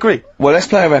 You're And right. I agree. Well, let's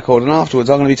play a record, and afterwards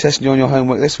I'm going to be testing you on your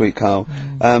homework this week, Carl.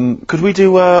 Could we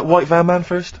do White Van Man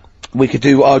first? We could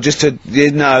do, they've got to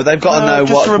know just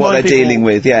to what remind they're people- dealing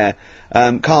with, yeah.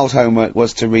 Carl's homework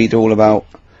was to read all about,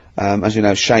 as you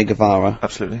know, Che Guevara.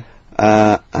 Absolutely.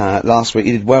 Last week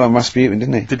he did well on Rasputin,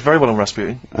 didn't he? Did very well on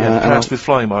Rasputin. Yeah, and pronounced with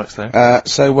flying marks there.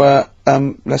 Let's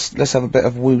have a bit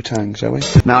of Wu-Tang, shall we?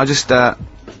 Now, I just,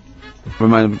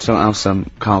 reminded something else,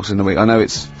 Carl's in the week. I know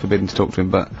it's forbidden to talk to him,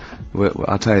 but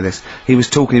I'll tell you this. He was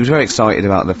very excited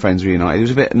about the Friends Reunited. He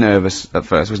was a bit nervous at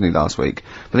first, wasn't he, last week?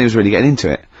 But then he was really getting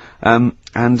into it. In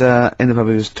the pub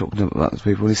he was talking about those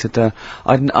people, and he said,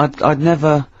 I'd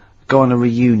never go on a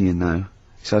reunion, though.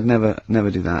 So I'd never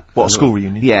do that. What, a school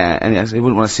reunion? Yeah, and he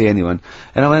wouldn't want to see anyone.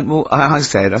 And I went, well, I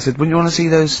said, wouldn't you want to see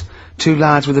those 2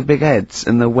 lads with the big heads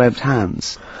and the webbed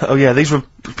hands? Oh yeah, these were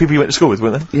people you went to school with,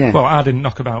 weren't they? Yeah. Well, I didn't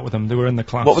knock about with them. They were in the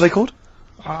class. What were they called?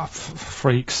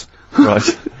 Freaks.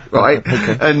 Right. Right?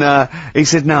 Okay. And, he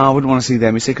said, no, I wouldn't want to see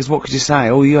them. He said, 'cause what could you say?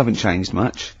 Oh, you haven't changed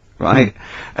much. Right?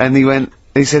 And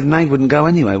he said, and they wouldn't go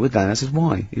anyway, would they? I said,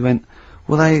 why? He went,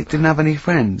 well, they didn't have any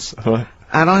friends. Right.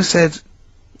 And I said,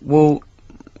 well,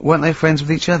 weren't they friends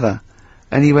with each other?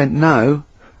 And he went, no,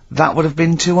 that would have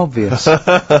been too obvious.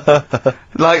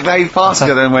 Like, they passed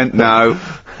together and went, no,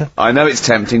 I know it's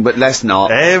tempting, but let's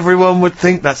not. Everyone would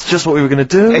think that's just what we were going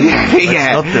to do.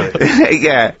 Yeah. Let's not do it.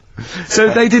 Yeah. So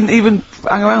they didn't even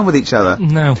hang around with each other.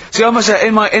 No. See, I must say,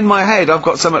 in my head, I've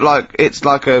got something like, it's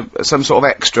like some sort of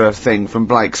extra thing from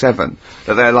Blake 7,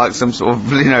 that they're like some sort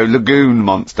of, lagoon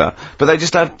monster. But they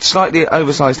just had slightly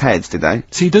oversized heads, did they?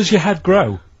 See, does your head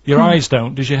grow? Your eyes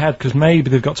don't, does your head? Because maybe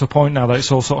they've got to a point now that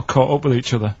it's all sort of caught up with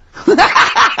each other. Go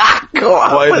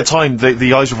on. Well, at the time,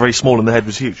 the eyes were very small and the head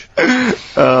was huge.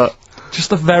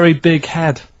 Just a very big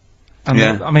head. And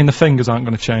Yeah. the fingers aren't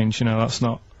going to change, that's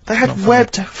not... They had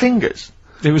webbed fingers.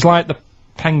 It was like the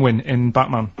penguin in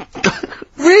Batman.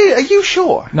 Really? Are you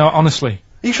sure? No, honestly.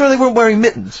 Are you sure they weren't wearing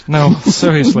mittens? No,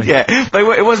 seriously. Yeah,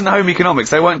 it wasn't home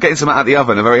economics. They weren't getting something out of the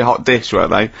oven, a very hot dish, were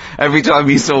they? Every time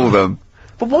you saw them.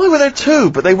 But why were there 2,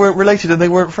 but they weren't related and they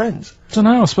weren't friends? I don't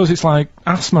know, I suppose it's like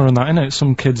asthma and that, innit?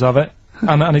 Some kids have it.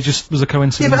 And it just was a Yeah,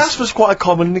 coincidence. but asthma's quite a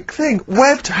common thing.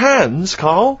 Webbed hands,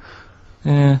 Carl.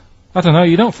 Yeah. I don't know,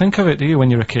 you don't think of it, do you, when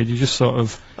you're a kid? You just sort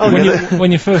of... Oh, when, yeah,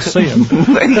 when you first see them.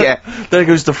 Yeah. There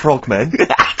goes the frogmen.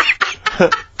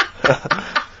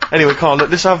 Anyway, Carl, look,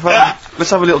 let's have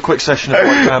a little quick session of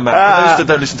White Van Man. For those that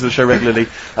don't listen to the show regularly,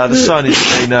 the Sun,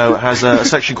 as you know, has a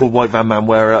section called White Van Man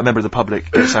where a member of the public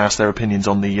gets asked their opinions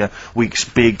on the week's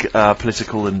big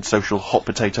political and social hot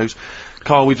potatoes.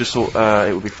 Carl, we just thought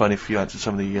it would be fun if you answered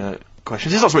some of the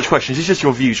questions. It's not so much questions, it's just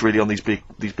your views really on these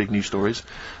big news stories.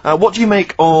 What do you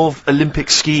make of Olympic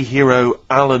ski hero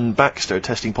Alan Baxter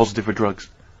testing positive for drugs?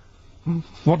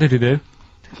 What did he do?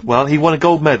 Well, he won a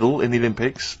gold medal in the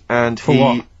Olympics, and For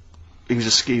what? He was a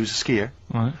skier,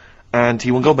 Right. and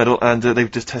he won gold medal, and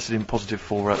they've just tested him positive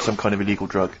for some kind of illegal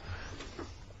drug.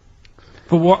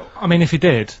 But what... if he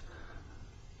did,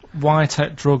 why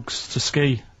take drugs to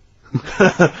ski?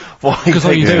 Why? Because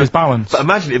all you do is balance. But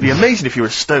imagine, it'd be amazing if you were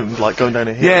stoned, like going down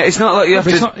a hill. Yeah, it's not like you have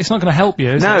But to... it's not going to help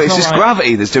you, is it? No, it's not just like-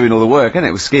 gravity that's doing all the work, isn't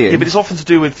it, with skiing? Yeah, but it's often to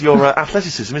do with your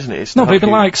athleticism, isn't it? It's No, to but it'd be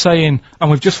help you. like saying, and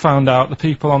we've just found out the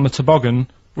people on the toboggan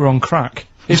were on crack.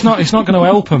 It's not going to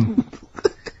help them.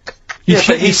 You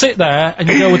sit there and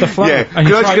you go with the flow. Yeah. And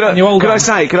you hold Could on. I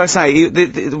say,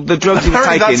 the drugs he was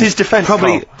Apparently taking... that's his defence,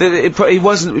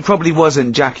 he probably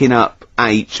wasn't jacking up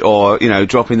H or,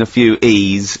 dropping a few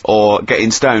E's or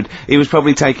getting stoned. He was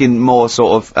probably taking more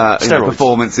sort of,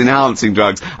 performance-enhancing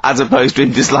drugs, as opposed to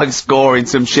him just, scoring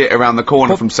some shit around the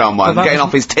corner from someone, getting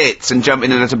off his tits and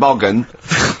jumping in a toboggan.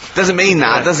 Doesn't mean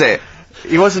that, does it?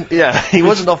 He wasn't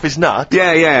off his nut.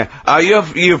 Yeah.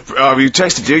 You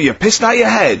tasted you pissed out your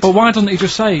head. But why doesn't he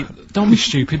just say, don't be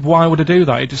stupid, why would I do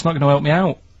that? It's just not going to help me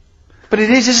out. But it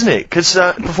is, isn't it? Because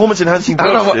performance-enhancing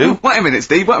drugs do. Wait a minute,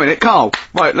 Steve, wait a minute. Carl,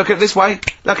 right, look at this way.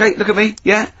 Look at me,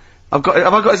 yeah? Have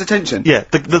I got his attention? Yeah,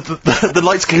 the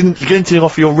light's glinting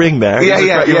off your ring there.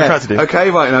 Yeah. Attracted him. Okay,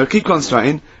 right, now, keep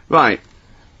concentrating. Right.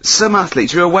 Some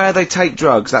athletes, you're aware they take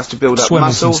drugs, that's to build up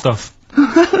Swimmers muscle. and stuff.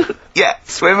 Yeah,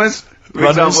 swimmers. For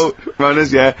Runners. example,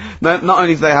 runners, yeah. Not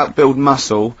only do they help build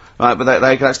muscle, right, but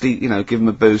they can actually, give them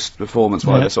a boost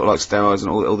performance-wise, Yeah. sort of like steroids and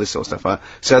all this sort of stuff. Right?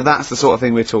 So that's the sort of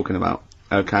thing we're talking about,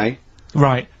 okay?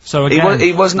 Right, so again...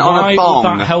 He wasn't on a why bong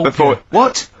would that help before... you?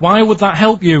 What? Why would that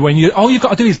help you when all you've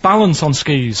got to do is balance on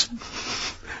skis?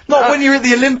 Not when you're at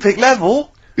the Olympic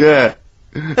level. Yeah.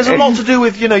 There's a lot to do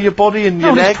with, your body and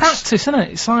your No, legs. it's practice, isn't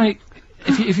it? It's like,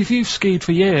 if you've skied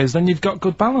for years, then you've got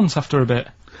good balance after a bit.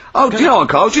 Oh, do you know what,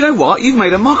 Carl? Do you know what? You've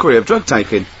made a mockery of drug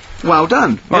taking. Well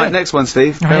done. Right, next one,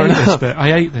 Steve. I hate this bit. I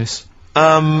hate this.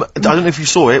 I don't know if you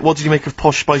saw it. What did you make of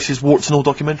Posh Spice's Warts and All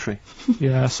documentary?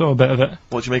 Yeah, I saw a bit of it.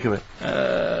 What did you make of it?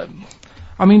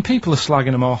 I mean, people are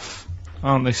slagging them off,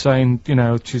 aren't they? Saying,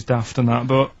 she's daft and that,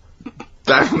 but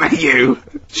Don't you?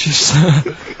 she's...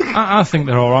 I think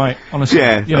they're alright, honestly.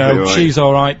 Yeah, I think they're all right. She's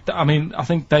alright. I mean, I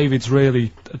think David's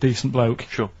really a decent bloke.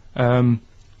 Sure. Would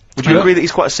Do you agree that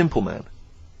he's quite a simple man?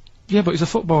 Yeah, but he's a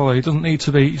footballer. He doesn't need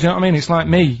to be... Do you know what I mean? It's like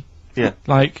me. Yeah.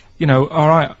 Like,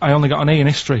 alright, I only got an E in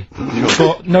history.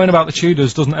 But knowing about the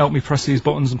Tudors doesn't help me press these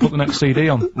buttons and put the next CD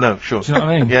on. No, sure. Do you know what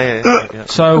I mean? Yeah.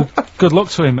 So, good luck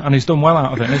to him, and he's done well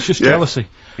out of it, and it's just jealousy.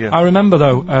 Yeah. I remember,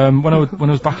 though, when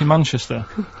I was back in Manchester,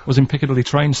 I was in Piccadilly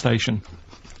train station,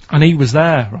 and he was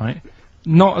there, right?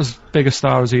 Not as big a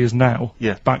star as he is now,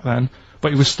 back then,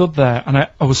 but he was stood there, and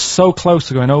I was so close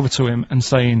to going over to him and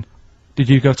saying, did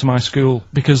you go to my school?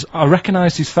 Because I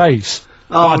recognised his face,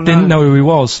 but I didn't know who he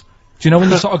was. Do you know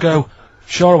when you sort of go,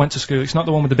 sure, I went to school, it's not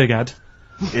the one with the big head.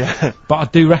 Yeah. But I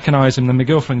do recognise him. Then my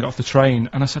girlfriend got off the train,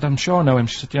 and I said, I'm sure I know him.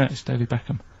 She said, yeah, it's David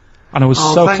Beckham. And I was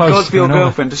so thank close God to for your going over.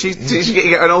 girlfriend. Does she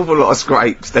get an awful lot of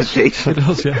scrapes, does she? She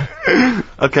does, yeah.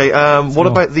 Okay, what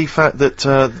about the fact that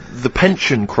the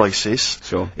pension crisis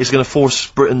is going to force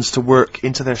Britons to work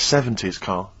into their 70s,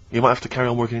 Carl? You might have to carry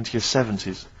on working into your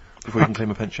 70s before you can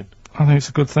claim a pension. I think it's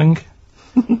a good thing.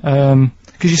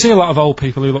 Because you see a lot of old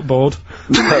people who look bored.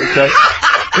 Okay.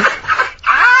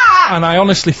 And I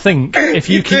honestly think if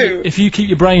you keep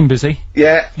your brain busy,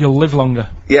 you'll live longer.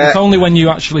 Yeah. It's only when you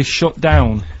actually shut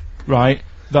down, right,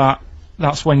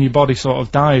 that's when your body sort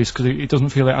of dies because it doesn't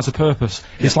feel it has a purpose.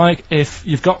 It's like if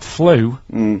you've got flu,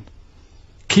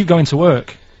 keep going to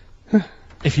work.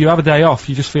 If you have a day off,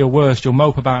 you just feel worse. You'll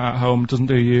mope about at home. Doesn't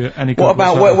do you any good. What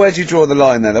about where do you draw the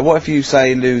line then? What if you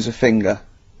say lose a finger?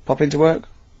 Pop into work?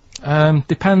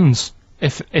 Depends.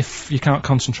 If you can't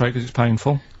concentrate because it's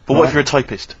painful. But what if you're a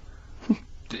typist?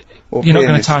 You're not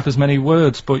going to type as many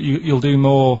words, but you'll do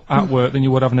more at work than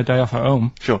you would having a day off at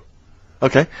home. Sure.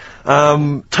 Okay.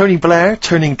 Tony Blair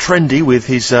turning trendy with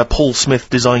his Paul Smith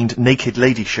designed naked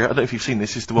lady shirt. I don't know if you've seen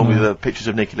this. It's the one with the pictures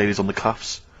of naked ladies on the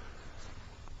cuffs.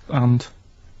 And,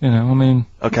 I mean...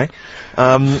 Okay.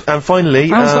 And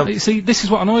finally... see, this is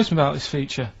what annoys me about this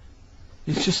feature.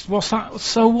 It's just, what's that?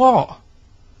 So what?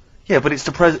 Yeah, but it's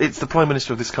the Prime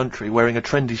Minister of this country wearing a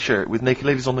trendy shirt with naked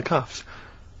ladies on the cuffs.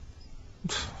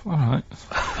 Alright.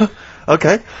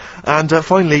 Okay. And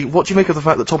finally, what do you make of the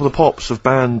fact that Top of the Pops have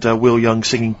banned Will Young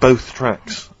singing both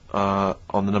tracks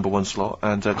on the #1 slot,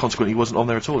 and consequently he wasn't on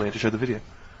there at all? They had to show the video.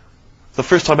 The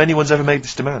first time anyone's ever made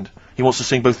this demand. He wants to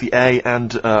sing both the A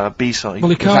and B side. Well,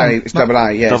 he can't. It's double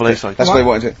A, yeah. Double A side. That's what he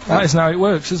wanted to. That isn't how it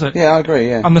works, is it? Yeah, I agree,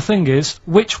 yeah. And the thing is,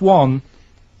 which one...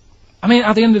 I mean,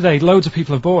 at the end of the day, loads of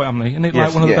people have bought it, haven't they? And it's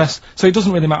like one of the best... So it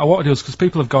doesn't really matter what it does, because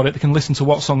people have got it, they can listen to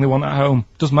what song they want at home.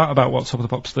 Doesn't matter about what Top of the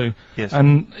Pops do. Yes.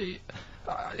 And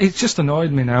it's just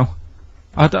annoyed me now.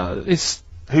 It's...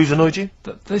 Who's annoyed you?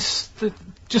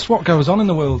 Just what goes on in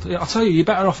the world. I'll tell you, you're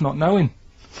better off not knowing.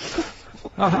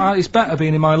 It's better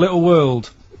being in my little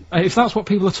world. If that's what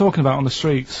people are talking about on the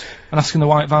streets, and asking the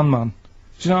white van man,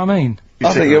 do you know what I mean?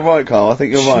 I think you're right, Carl. I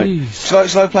think you're right. Jeez.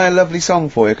 Shall I play a lovely song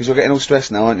for you? Because you're getting all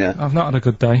stressed now, aren't you? I've not had a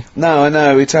good day. No, I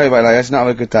know. We tell you about it later. It's not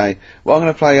a good day. Well, I'm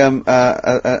going to play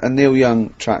a Neil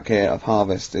Young track here of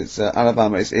Harvest. It's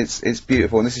Alabama. It's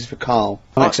beautiful, and this is for Carl.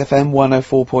 On XFM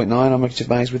 104.9. I'm Ricky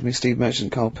Gervais, with me, Steve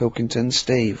Merchant, Karl Pilkington.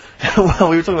 Steve. Well,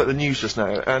 we were talking about the news just now,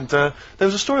 and there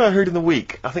was a story I heard in the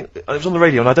week. I think it was on the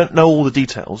radio, and I don't know all the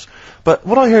details. But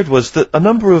what I heard was that a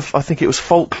number of, I think it was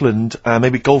Falkland,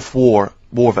 maybe Gulf War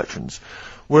veterans,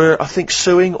 were, I think,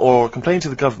 suing or complaining to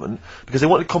the government because they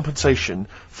wanted compensation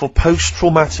for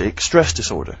post-traumatic stress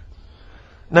disorder.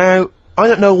 Now, I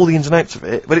don't know all the ins and outs of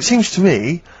it, but it seems to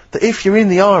me that if you're in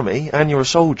the army and you're a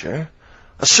soldier,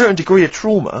 a certain degree of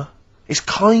trauma is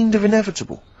kind of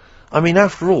inevitable. I mean,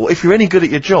 after all, if you're any good at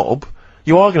your job,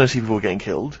 you are going to see people getting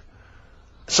killed.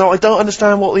 So I don't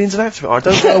understand what the ins and outs of it are. I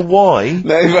don't know why.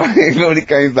 No, when he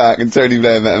came back and Tony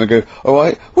Blair met him and go,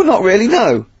 alright, well, not really,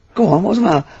 no. Go on, what's the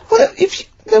matter? Well,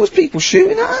 there was people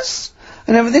shooting at us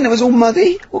and everything, it was all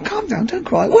muddy. Well, calm down, don't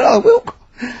cry. Well, I will.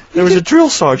 There was a drill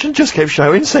sergeant just kept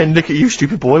shouting, saying, look at you,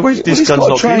 stupid boy, where's this gun's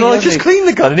not clean? I just cleaned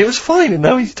the gun and it was fine, and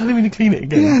now he's telling me to clean it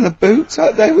again. Yeah, and the boots,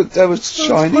 they were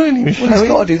shiny. Well, he's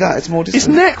got to do that, it's more His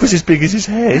neck was as big as his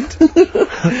head.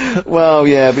 Well,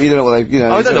 yeah, but you don't know what I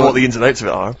don't know what the ins and outs of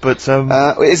it are, but,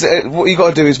 what you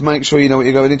got to do is make sure you know what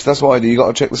you're going into. That's what I do. You got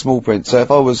to check the small print. So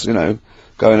if I was,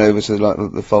 going over to like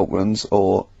the Falklands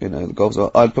or the Gulf,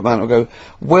 I'd put my hand up and go,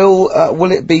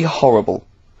 will it be horrible?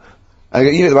 I go,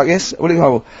 you hear the back, yes? Will it be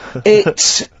horrible?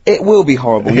 It will be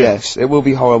horrible, yes. It will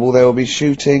be horrible. There will be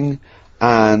shooting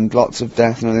and lots of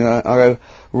death and everything. I go,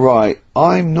 right,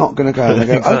 I'm not going to go. And they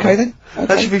go, Exactly. okay then. Okay.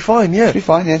 that should be fine, yeah. Should be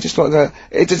fine, yeah, just like that.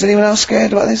 Is anyone else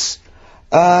scared about this?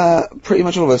 Pretty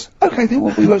much all of us. Okay then,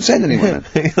 well, we won't send anyone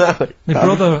then. Exactly.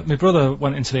 My brother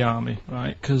went into the army,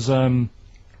 right,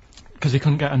 because he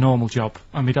couldn't get a normal job.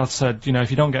 And my dad said,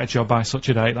 if you don't get a job by such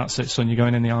a date, that's it, son, you're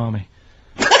going in the army.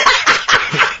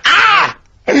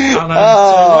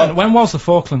 And when was the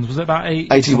Falklands? Was it about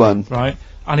 81. Right?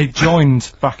 And he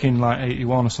joined back in like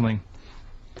 81 or something.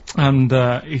 And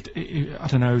he I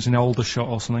don't know, he was in Aldershot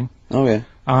or something. Oh yeah.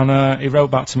 And he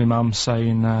wrote back to my mum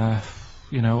saying, a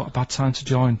bad time to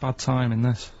join, bad time in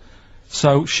this.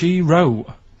 So she wrote.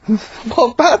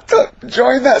 What bad time?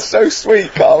 Join, that's so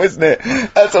sweet, Carl, isn't it?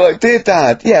 That's like, dear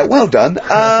Dad, yeah, well done.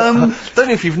 Don't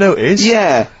know if you've noticed.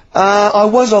 Yeah. I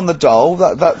was on the dole,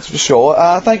 that's for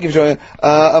sure. Thank you for joining,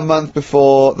 a month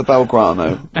before the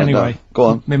Belgrano. Anyway, go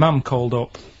on. My mum called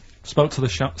up, spoke to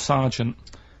the sergeant,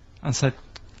 and said,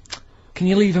 can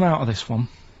you leave him out of this one?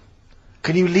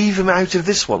 Can you leave him out of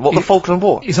this one? What, the Falkland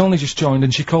War? He's only just joined,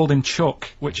 and she called him Chuck,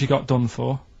 which he got done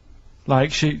for.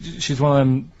 Like, she's one of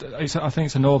them, I think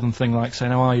it's a northern thing, like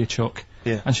saying, how are you, Chuck?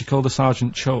 Yeah. And she called the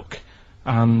sergeant Chuck,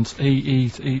 and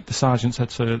the sergeant said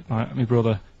to, like, my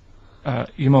brother,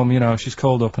 your mum, she's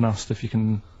called up and asked if you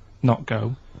can not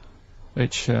go,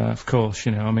 which, of course,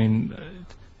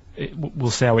 we'll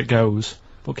see how it goes.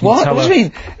 But can you tell What do you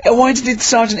mean? Why did the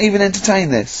sergeant even entertain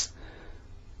this?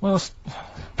 Well,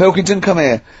 Pilkington, come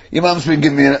here. Your mum's been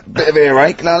giving me a bit of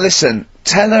earache. Now listen,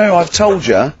 tell her I've told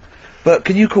you, but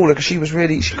can you call her, because she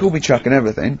called me Chuck and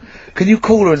everything. Can you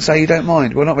call her and say you don't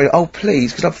mind? Well, not really. Oh,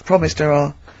 please, because I've promised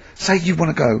her say you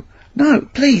want to go. No,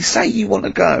 please, say you want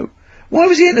to go. Why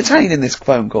was he entertaining this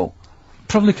phone call?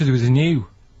 probably because he was new.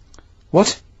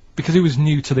 What? Because he was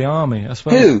new to the army, I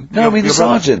suppose. Who? No, I mean the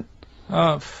sergeant.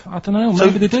 I don't know,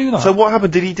 maybe they do that. So what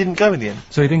happened? He didn't go in the end?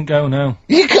 So he didn't go, no.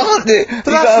 You can't do it. But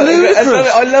that's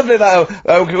ludicrous. I love it though.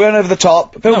 We went over the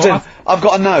top. Pilton, No, I've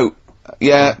got a note.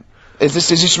 Yeah. Is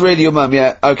this really your mum?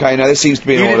 Yeah. Okay, no, this seems to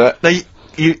be in order.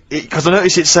 Because I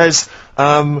notice it says,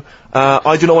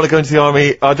 I do not want to go into the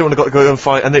army, I don't want to go and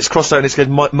fight, and it's crossed out and it's good,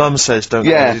 mum says don't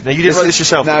Yeah. go. Now, you didn't write this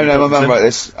yourself? No, my mum wrote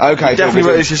this. Okay. You definitely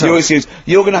wrote this yourself.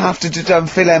 You're going to have to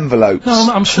fill envelopes.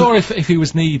 No, I'm sure if he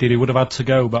was needed, he would have had to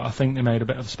go, but I think they made a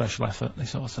bit of a special effort. They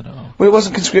sort of said, oh. Well, it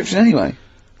wasn't conscription anyway.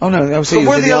 Oh no, So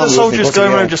were the other soldiers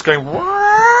going around just going,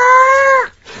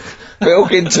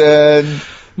 Pilkington.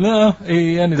 No,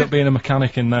 he ended up being a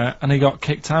mechanic in there, and he got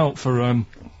kicked out for,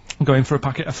 going for a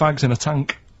packet of fags in a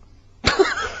tank.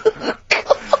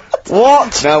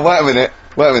 What? Now, wait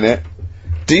a minute.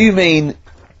 Do you mean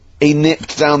he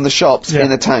nipped down the shops Yeah.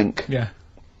 in a tank? Yeah.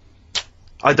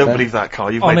 I don't believe that,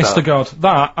 Carl, you've Honest to made that up. God.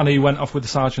 That, and he went off with the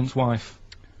sergeant's wife.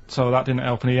 So that didn't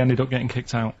help, and he ended up getting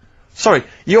kicked out. Sorry,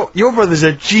 your brother's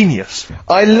a genius.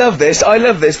 I love this.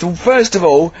 First of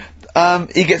all,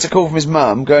 he gets a call from his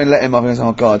mum, go and let him up, and he goes,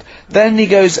 oh god. Then he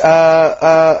goes,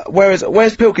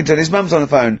 where's Pilkington? His mum's on the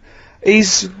phone.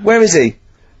 Where is he?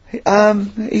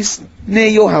 He's near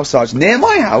your house, Sergeant. Near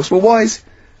my house? Well, why is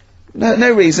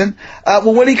No reason.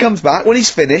 Well, when he comes back, when he's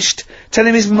finished, tell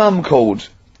him his mum called.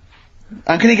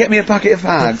 And can he get me a packet of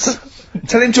fags?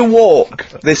 Tell him to walk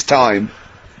this time.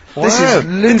 Wow. This is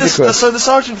ludicrous. So the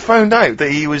sergeant found out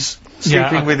that he was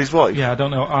sleeping with his wife? Yeah, I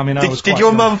don't know. I mean, Did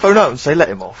your mum phone up and say, let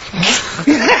him off?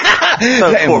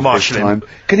 Let him off this him. time.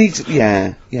 Can he...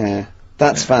 yeah.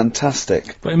 That's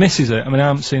fantastic. But he misses it. I mean, I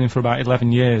haven't seen him for about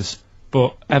 11 years.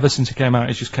 But ever since he came out,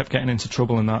 he's just kept getting into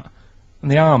trouble and that.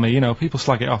 And the army, you know, people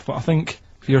slag it off, but I think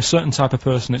if you're a certain type of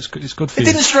person, it's good for It you.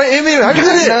 didn't straight him out, did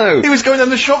it? No. He was going down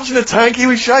the shops in a tank, he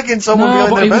was shagging someone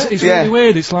behind their back. It's really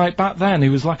weird. It's like back then, he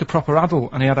was like a proper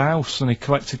adult, and he had a house, and he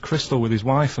collected crystal with his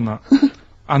wife and that.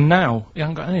 And now, he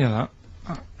hasn't got any of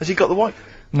that. Has he got the wife?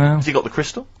 No. Has he got the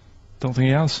crystal? Don't think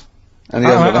he has. And he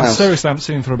hasn't got the I house. seriously haven't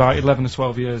seen him for about 11 or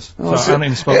 12 years. Oh, so I haven't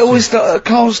even spoken it always to him.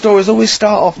 Carl's stories always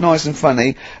start off nice and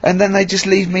funny, and then they just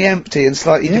leave me empty and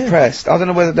slightly depressed. I don't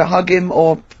know whether to hug him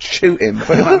or shoot him,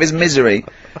 put him out of his misery.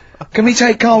 Can we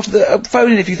take Carl to the...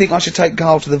 phone in if you think I should take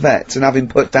Carl to the vet and have him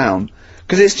put down.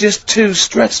 Because it's just too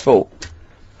stressful.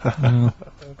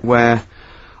 Where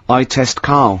I test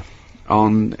Carl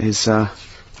on his,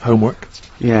 Homework.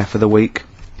 yeah, for the week.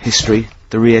 History.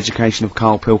 The re-education of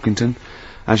Karl Pilkington.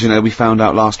 As you know, we found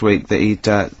out last week that he'd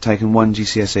taken one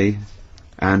GCSE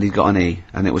and he'd got an E,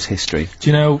 and it was history. Do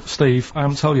you know, Steve, I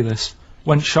haven't told you this,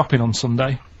 went shopping on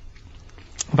Sunday,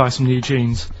 buy some new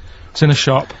jeans, was in a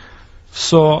shop,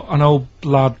 saw an old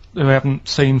lad who I haven't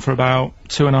seen for about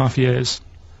 2.5 years,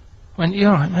 went, "You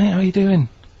alright, mate, how are you doing?"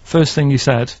 First thing he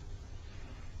said,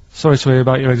 "Sorry to hear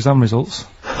about your exam results."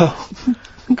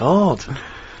 God.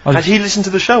 Had he listened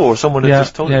to the show, or someone had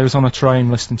just told Yeah, him? he was on a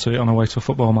train listening to it on the way to a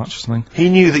football match or something. He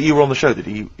knew that you were on the show, did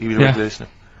he? He was a regular listener.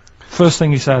 First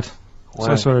thing he said, Wow.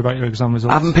 "So sorry about your exam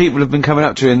results." Haven't people have been coming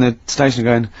up to you in the station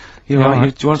going, "You Yeah, alright,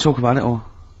 right. do you want to talk about it, or...?"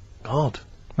 God.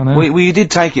 I know. Well, you did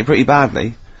take it pretty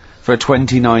badly for a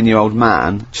 29-year-old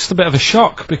man. Just a bit of a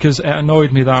shock, because it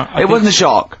annoyed me that... It wasn't a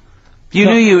shock. You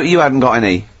No. knew you hadn't got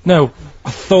any. No,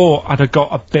 I thought I'd have got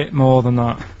a bit more than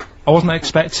that. I wasn't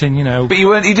expecting, you know... But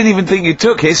you didn't even think you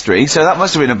took history, so that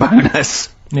must have been a bonus.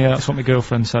 Yeah, that's what my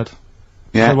girlfriend said.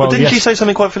 Yeah. So, well, But didn't yes- she say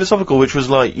something quite philosophical, which was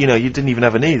like, you know, you didn't even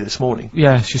have an E this morning?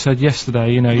 Yeah, she said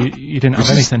yesterday, you know, you didn't have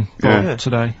anything yeah.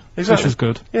 today, Exactly. which was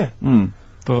good. Yeah.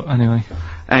 But anyway,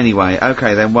 Anyway,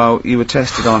 okay then, well, you were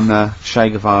tested on, Che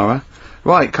Guevara.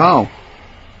 Right, Carl.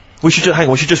 We should hang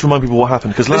on, we should just remind people what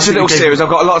happened, because This is a little series. I've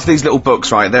got lots of these little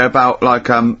books, right? They're about, like,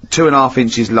 2.5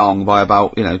 inches long by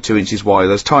about, 2 inches wide.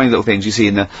 Those tiny little things you see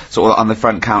in the, sort of, on the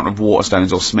front counter of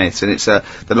Waterstones or Smiths, and it's, the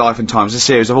Life and Times, a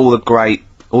series of all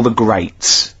the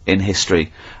greats in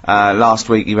history. Last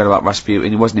week you read about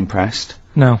Rasputin, you wasn't impressed.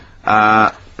 no.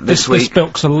 This This week...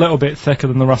 book's a little bit thicker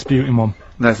than the Rasputin one.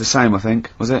 No, it's the same, I think.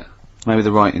 Was it? Maybe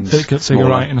the writing's So you're smaller.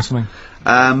 writing or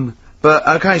something. But,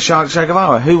 okay, Che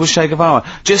Guevara. Who was Che Guevara?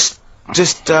 Just,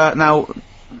 now,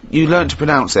 you learnt to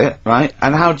pronounce it, right?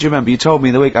 And how do you remember? You told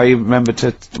me the week how you remembered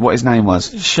what his name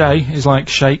was. Che is like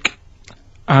shake,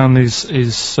 and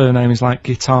his surname is like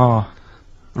guitar.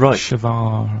 Right.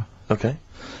 Shavar. Okay.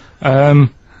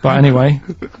 But anyway,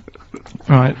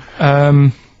 right.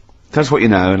 Tell us what you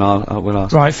know, and we'll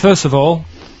ask. Right. First of all,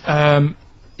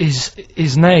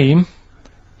 his name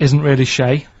isn't really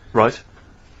Che. Right.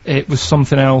 It was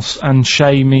something else, and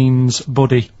Che means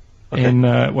buddy Okay. in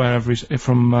wherever he's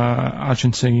from,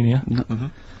 Argentina.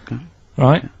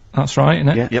 Right, that's right, isn't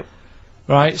it? Yeah. Yep.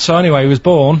 Right. So anyway, he was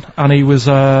born, and he was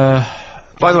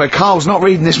By the way, Carl's not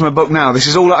reading this from a book now. This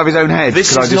is all out of his own head.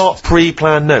 This 'cause is not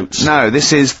pre-planned notes. No,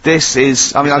 this is.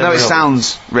 I mean, I know never it helped.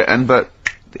 sounds written, but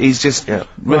he's just Yeah.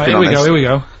 ripping right. Here on we this. go. Here we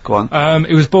go. Go on.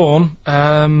 He was born.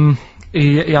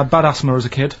 He had bad asthma as a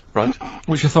kid, Right.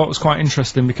 which I thought was quite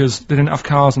interesting because they didn't have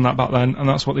cars and that back then, and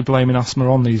that's what they're blaming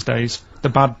asthma on these days. The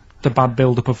bad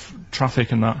build-up of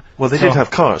traffic and that. Well, they So- did have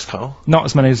cars, Carl. Not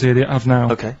as many as they have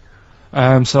now. Okay.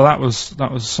 So that was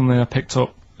something I picked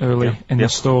up early Yeah, in yeah. the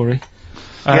story.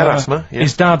 He had asthma, yeah.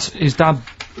 His dad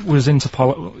was into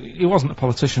he wasn't a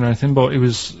politician or anything, but he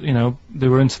was, they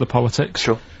were into the politics.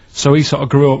 Sure. So he sort of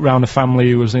grew up around a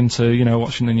family who was into,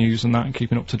 watching the news and that and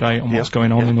keeping up to date on what's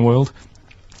going on in the world.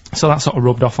 So that sort of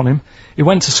rubbed off on him. He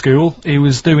went to school, he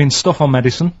was doing stuff on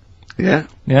medicine. Yeah.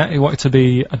 Yeah, he wanted to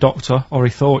be a doctor, or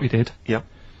he thought he did. Yep.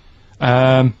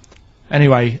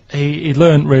 Anyway, he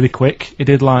learned really quick. He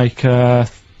did like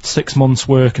 6 months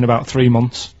work in about 3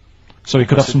 months. So he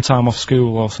could have some time off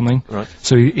school or something. Right.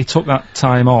 So he took that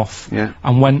time off Yeah.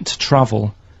 and went to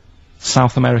travel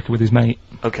South America with his mate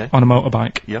Okay. on a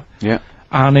motorbike. Yep. Yeah.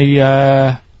 And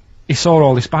he saw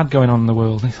all this bad going on in the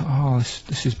world. And he thought, oh,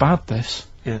 this is bad, this.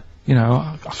 Yeah.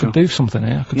 I could do something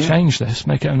here. I could Yeah. change this,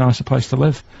 make it a nicer place to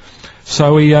live.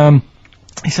 So he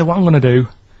he said, what I'm going to do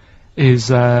is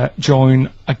join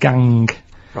a gang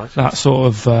Right. that sort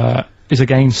of is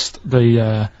against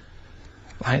the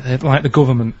like the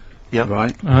government. Yeah.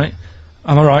 Right. Right?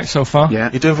 Am I right so far?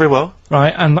 Yeah. You're doing very well.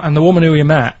 Right, and the woman who he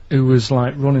met, who was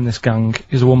like running this gang,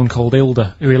 is a woman called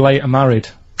Hilda, who he later married.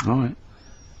 Right.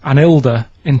 And Hilda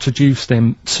introduced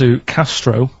him to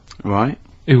Castro, Right.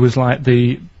 who was like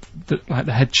the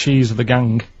head cheese of the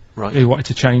gang, Right. who wanted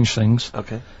to change things.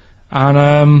 Okay.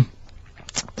 And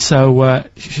so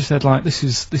she said like this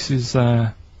is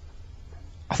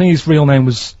I think his real name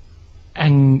was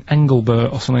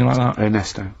Engelbert or something like that.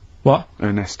 Ernesto. What?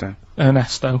 Ernesto.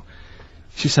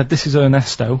 She said this is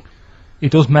Ernesto. He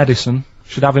does medicine.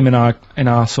 Should have him in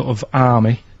our sort of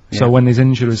army. So Yeah. when there's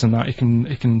injuries and that, he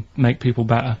can make people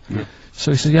better. Yeah.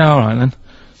 So he said, yeah, all right then.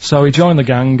 So he joined the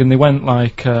gang, and they went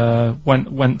like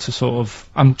went to sort of.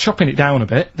 I'm chopping it down a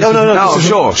bit. No. Oh, this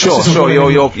isn't- sure.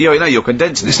 You're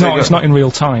condensing it. It's not in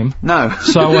real time. No.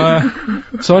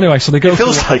 So anyway, so they go. It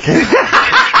feels like it.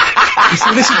 You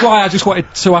see, this is why I just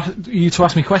wanted you to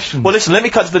ask me questions. Well, listen.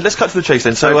 Let's cut to the chase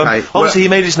then. So, Okay, obviously, he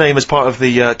made his name as part of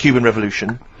the Cuban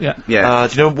Revolution. Yeah. Yeah.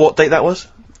 Do you know what date that was?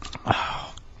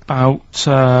 About.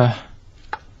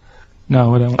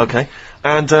 No, I don't. Okay.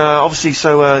 And obviously,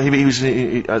 so he was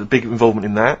a big involvement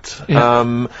in that. Yeah.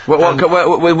 Um,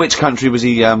 In which country was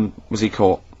he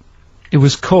caught? It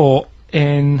was caught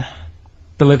in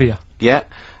Bolivia. Yeah.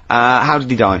 How did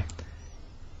he die?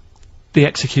 They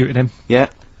executed him. Yeah.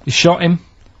 He shot him,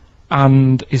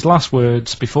 and his last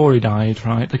words before he died,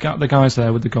 right? The guy's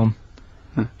there with the gun,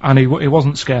 and he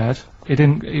wasn't scared.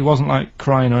 He wasn't like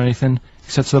crying or anything.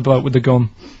 He said to the bloke with the gun,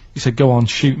 he said, "Go on,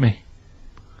 shoot me.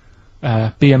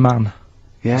 Be a man."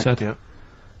 Yeah. He said, Yeah.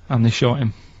 and they shot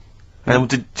him. and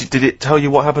did it tell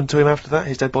you what happened to him after that?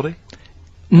 His dead body?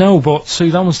 No, but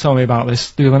Suzanne was telling me about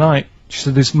this the other night. She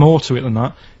said there's more to it than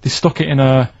that. They stuck it in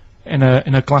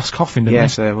a glass coffin, didn't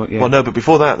Yes. they? Yeah. Well, no, but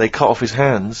before that, they cut off his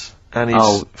hands and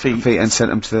his feet. and sent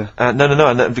them to the. No,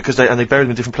 and because they buried him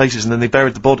in different places, and then they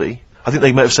buried the body. I think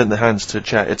they might have sent the hands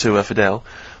to Fidel,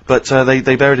 but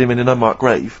they buried him in an unmarked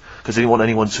grave because they didn't want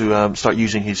anyone to start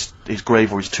using his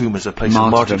grave or his tomb as a place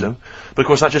of martyrdom. But of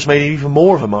course, that just made him even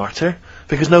more of a martyr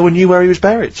because no one knew where he was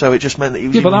buried. So it just meant that he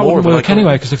was Yeah, but even that more wouldn't of an work icon.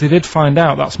 anyway, because if they did find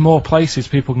out, that's more places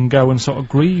people can go and sort of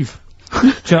grieve. Do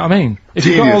you know what I mean? If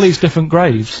you've got all Genius. these different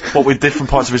graves, What with different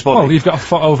parts of his body? well, you've got a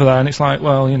foot over there, and it's like,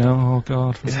 well, you know, oh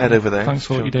god, His head over there. thanks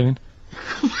for Sure. what you're doing.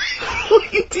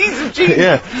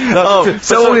 Yeah. No,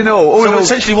 So all in all,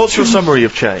 essentially, what's your summary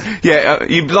of Che? yeah,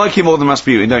 you like him more than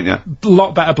Rasputin, don't you? A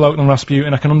lot better bloke than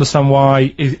Rasputin. I can understand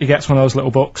why he gets one of those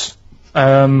little books.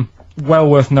 Well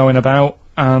worth knowing about,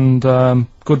 and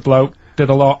good bloke. Did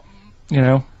a lot, you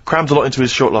know. Crammed a lot into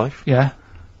his short life. Yeah,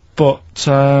 but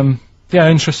yeah,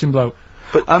 interesting bloke.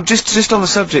 Just on the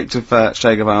subject of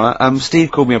Che Guevara,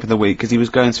 Steve called me up in the week because he was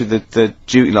going through the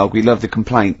duty log. We love the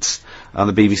complaints on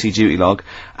the BBC duty log,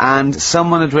 and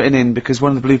someone had written in because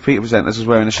one of the Blue Peter presenters was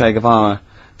wearing a Che Guevara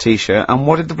t-shirt, and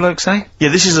what did the bloke say? Yeah,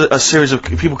 this is a series of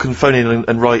people can phone in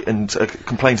and write and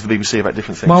complain to the BBC about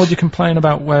different things. Why would you complain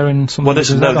about wearing something? Well, with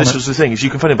his head on this it? was the thing, is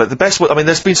you can phone in, but the best one, I mean,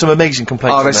 there's been some amazing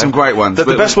complaints. Oh, there's some great ones.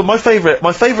 The best one, my favourite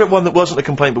one that wasn't a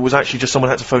complaint, but was actually just someone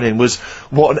had to phone in, was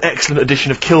what an excellent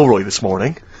edition of Kilroy this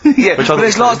morning. Yeah, Which I but thought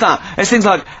there's was lots of that. There's things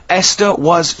like, Esther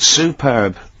was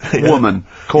superb. Woman.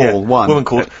 Call Yeah, one. Woman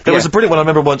called. There was a brilliant one I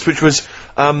remember once, which was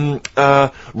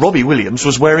Robbie Williams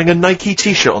was wearing a Nike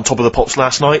T-shirt on Top of the Pops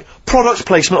last night. Product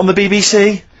placement on the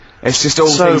BBC. It's just all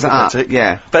So things like that. pathetic.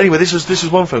 Yeah. But anyway, this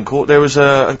was one phone call. There was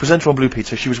a presenter on Blue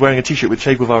Peter. She was wearing a T-shirt with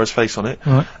Che Guevara's face on it,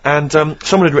 Right. and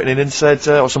someone had written in and said,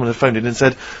 or someone had phoned in and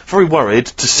said, very worried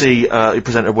to see a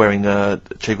presenter wearing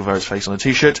Che Guevara's face on a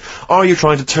T-shirt. Are you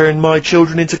trying to turn my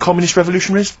children into communist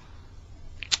revolutionaries?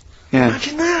 Yeah.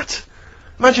 Imagine that.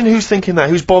 Imagine who's thinking that.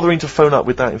 Who's bothering to phone up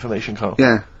with that information, Carl?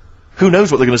 Yeah. Who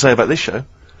knows what they're going to say about this show?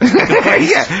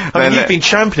 Yeah. I mean, you've been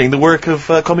championing the work of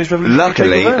communist revolution.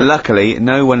 Luckily,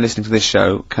 no one listening to this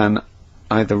show can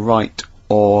either write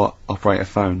or operate a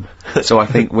phone. So I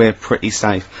think we're pretty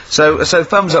safe. So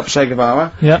thumbs up for Che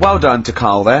Guevara. Yeah. Well done to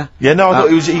Carl there. Yeah, no, I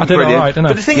thought it was I did brilliant. alright, didn't I?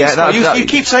 But the thing Yeah, is, Carl, that- you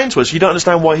keep saying to us you don't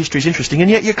understand why history's interesting,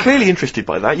 and yet you're clearly interested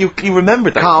by that. You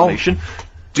remembered that Carl. information.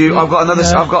 I've got another.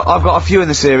 Yeah. I've got a few in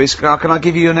the series. Can I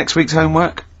give you your next week's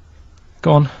homework?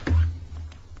 Go on.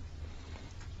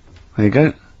 There you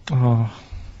go. Oh,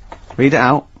 Read it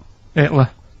out. Hitler.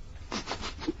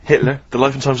 Hitler, the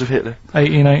life and times of Hitler.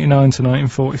 1889 to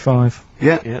 1945.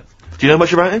 Yeah. Yeah. Do you know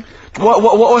much about him? What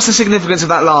was the significance of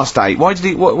that last date? Why did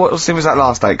he, what was the significance of that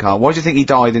last date, Carl? Why do you think he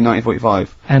died in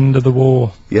 1945? End of the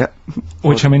war, Yeah.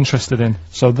 which I'm interested in.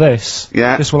 So this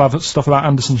will have stuff about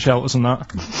Anderson shelters and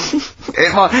that.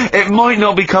 It might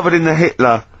not be covered in the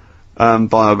Hitler,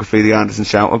 biography, the Anderson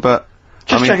Shelter, but...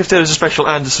 Just check if there was a special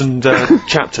Anderson,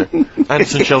 chapter.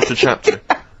 Anderson Shelter chapter.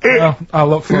 Well, I'll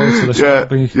look forward to this. Yeah,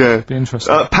 It'll be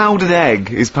interesting. Powdered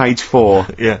Egg is page 4.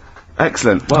 Yeah.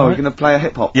 Excellent. Well, we're going to play a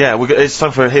hip-hop. Yeah, it's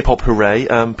time for a hip-hop hooray.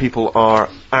 People are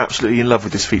absolutely in love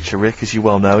with this feature, Rick, as you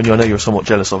well know, and I know you're somewhat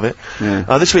jealous of it.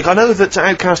 Yeah. This week, I know that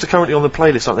Outkast are currently on the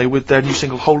playlist, aren't they, with their new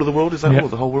single, Whole of the World? Is that all,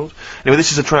 the whole world? Anyway,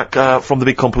 this is a track from the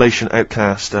big compilation,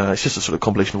 Outkast. It's just a sort of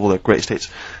compilation of all their greatest hits,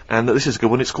 and this is a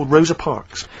good one. It's called Rosa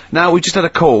Parks. Now, we just had a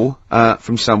call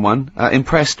from someone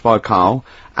impressed by Karl,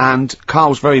 and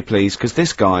Karl's very pleased, because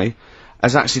this guy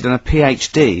has actually done a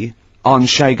PhD on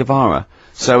Che Guevara.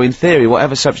 So in theory,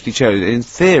 whatever subject he chose, in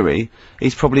theory,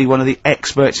 he's probably one of the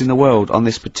experts in the world on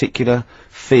this particular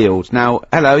field. Now,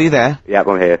 hello, are you there? Yeah,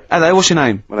 I'm here. Hello, what's your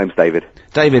name? My name's David.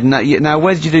 David, now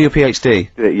where did you do your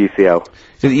PhD? Did it at UCL.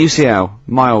 Did it at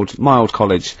UCL? Mild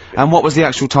college. And what was the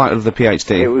actual title of the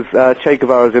PhD? It was Che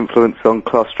Guevara's influence on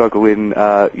class struggle in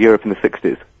Europe in the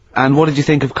 60s. And what did you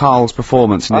think of Karl's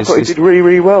performance? I thought he did really,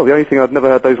 really well. The only thing I'd never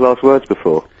heard those last words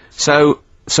before.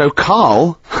 So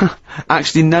Karl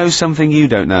actually knows something you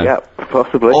don't know. Yeah,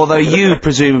 possibly. Although you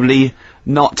presumably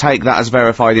not take that as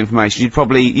verified information. You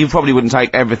probably wouldn't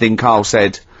take everything Karl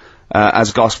said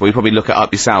as gospel. You'd probably look it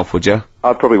up yourself, would you?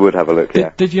 I probably would have a look,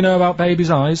 yeah. Did you know about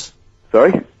baby's eyes?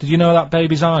 Sorry? Did you know that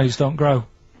baby's eyes don't grow?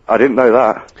 I didn't know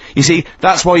that. You see,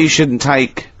 that's why you shouldn't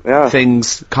take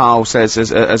things Karl says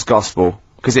as gospel.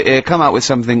 Because it'll come out with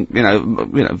something, you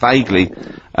know, vaguely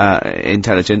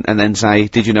intelligent, and then say,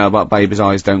 "Did you know about baby's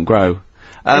eyes don't grow?"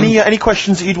 Any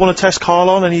questions that you'd want to test Karl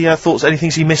on? Any thoughts? Any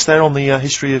things he missed there on the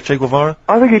history of Che Guevara?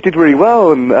 I think he did really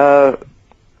well, and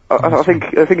I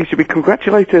think he should be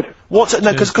congratulated.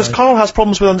 Because Karl has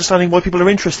problems with understanding why people are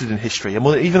interested in history, and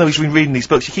even though he's been reading these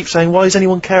books, he keeps saying, "Why does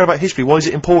anyone care about history? Why is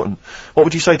it important?" What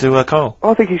would you say to Karl?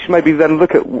 I think he should maybe then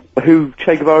look at who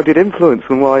Che Guevara did influence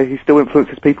and why he still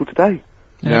influences people today.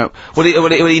 Yeah. Well,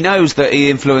 he knows that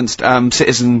he influenced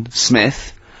Citizen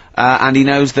Smith, and he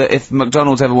knows that if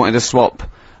McDonald's ever wanted to swap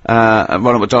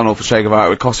Ronald McDonald for Che Guevara, it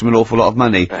would cost him an awful lot of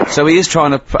money. So he is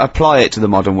trying to apply it to the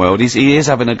modern world. He is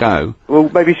having a go.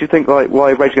 Well, maybe you should think like why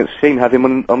Rage Against the Machine have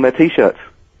him on their T-shirts.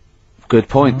 Good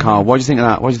point, Karl. Why do you think of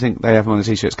that? Why do you think they have him on the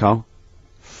T-shirts, Karl?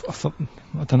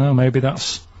 I don't know. Maybe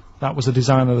that was the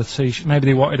design of the T-shirt. Maybe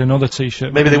they wanted another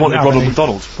T-shirt. Maybe they wanted Ronald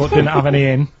McDonald, but didn't have any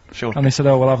in. Sure. And they said,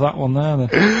 "Oh, we'll have that one there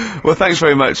then." Well, thanks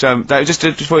very much, Dave. Just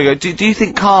before you go, do you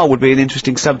think Karl would be an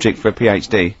interesting subject for a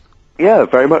PhD? Yeah,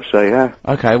 very much so. Yeah.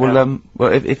 Okay. Well,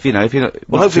 well, if you're not.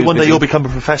 Well, hopefully one day you'll become a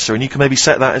professor, and you can maybe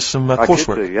set that as some coursework.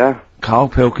 I could do, yeah. Karl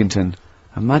Pilkington.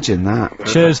 Imagine that.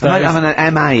 Cheers, Dave. Imagine having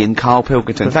an MA in Karl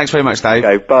Pilkington. Thanks very much, Dave.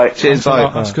 Okay, bye. Cheers, bye.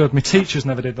 That's good. My teachers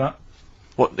never did that.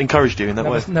 What encouraged you in that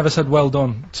way? Never said well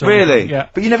done. So, Really? Yeah.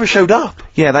 But you never showed up.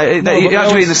 Yeah, you had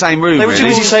to be in the same room. They were too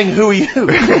busy saying, "Who are you?"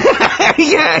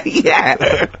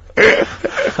 yeah.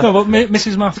 No, but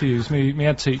Mrs. Matthews, me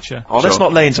head teacher. Oh, let's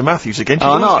not lay into Matthews again.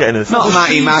 Oh, not Matty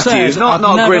She Matthews, said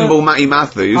not Grimble Matty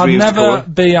Matthews. I'd we used to call never her.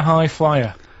 be a high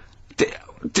flyer.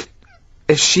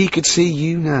 If she could see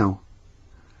you now.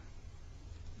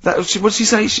 What did she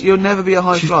say? You'll never be a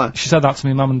high flyer? She said that to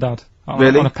me, mum and dad.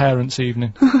 Really? On a parents'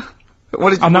 evening.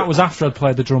 And that was after I'd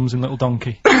played the drums in Little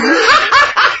Donkey.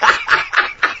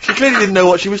 She clearly didn't know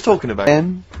what she was talking about.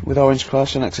 With Orange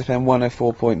Crush on XFM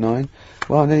 104.9.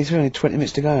 Well, nearly through, only 20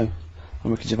 minutes to go.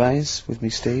 I'm Ricky Gervais, with me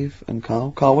Steve and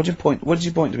Karl. Karl, what did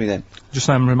you point to me then? Just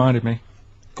reminded me.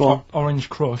 Go on. Orange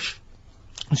Crush.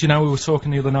 As you know, we were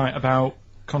talking the other night about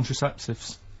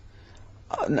contraceptives.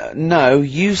 No,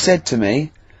 you said to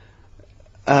me,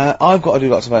 I've got to do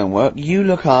lots of homework. You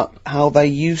look up how they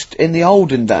used, in the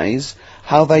olden days,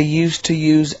 how they used to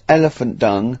use elephant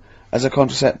dung as a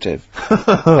contraceptive.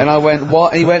 And I went,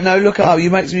 what? And he went, no, look it up.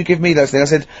 You give me those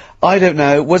things. I said, I don't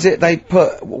know. Was it they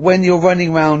put, when you're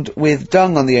running around with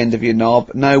dung on the end of your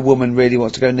knob, no woman really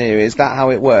wants to go near it. Is that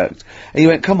how it worked? And he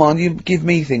went, come on, you give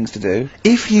me things to do.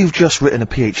 If you've just written a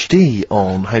PhD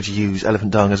on how to use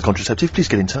elephant dung as a contraceptive, please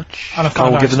get in touch. And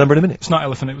I'll give the number in a minute. It's not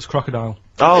elephant, it was crocodile.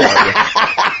 Oh, right,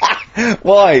 yeah.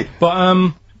 Why?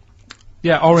 But,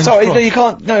 yeah, Orange Sorry, Crush. no, you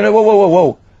can't, no,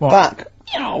 whoa. What? Back.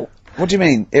 What do you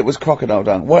mean? It was crocodile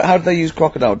dung. How did they use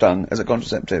crocodile dung as a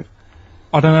contraceptive?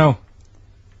 I don't know.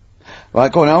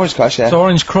 Right, go on, Orange Crush, yeah. So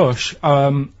Orange Crush,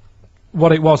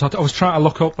 what it was, I was trying to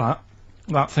look up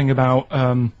that thing about,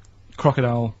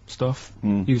 crocodile stuff,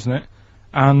 using it,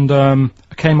 and, I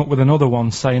came up with another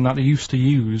one saying that they used to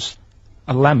use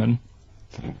a lemon,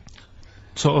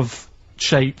 sort of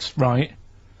shaped right,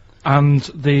 and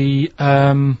the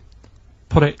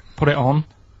put it on,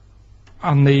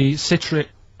 and the citric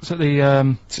acid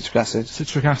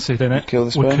in it Kill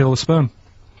the sperm? would kill the sperm.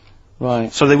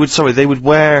 Right. So they would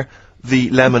wear the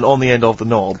lemon on the end of the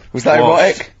knob. Was that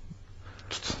erotic?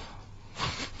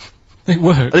 It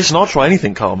worked. Listen, I'll try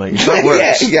anything, Carl, mate. If that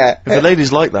works. Yeah. If the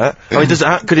ladies like that. I mean,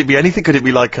 could it be anything? Could it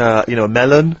be like, a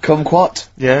melon? Kumquat?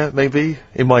 Yeah, maybe.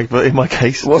 In my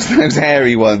case. What's those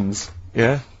hairy ones?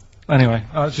 Yeah. Anyway,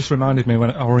 that just reminded me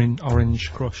when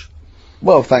Orange Crush.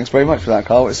 Well, thanks very much for that,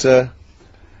 Carl. It's, and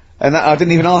that, I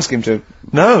didn't even ask him to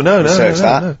No. research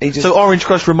that. no. He just, So Orange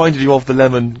Crush reminded you of the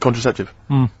lemon contraceptive?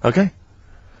 Hmm. Okay.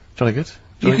 Jolly good.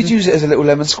 you could use it as a little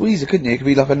lemon squeezer, couldn't you? It could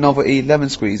be like a novelty lemon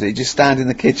squeezer. You just stand in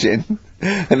the kitchen,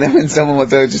 and then when someone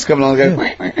wants to just come along and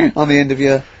go on the end of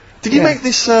your... Did you make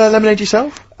this lemonade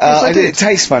yourself? Yes, I did. It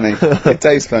tastes funny. It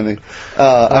tastes funny.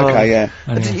 Okay, yeah.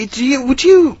 Anyway. Would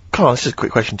you, Carl, this is a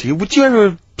quick question to you. Would you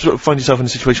ever sort of find yourself in a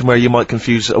situation where you might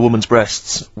confuse a woman's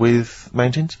breasts with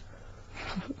mountains?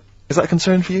 Is that a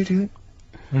concern for you, do you think?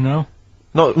 No.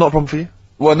 Not a problem for you?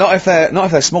 Well, not if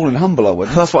they're small and humble, I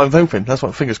wouldn't. That's what I'm hoping. That's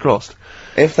what, fingers crossed.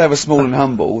 If they were small and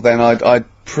humble, then I'd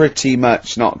pretty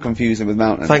much not confuse them with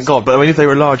mountains. Thank God, but I mean, if they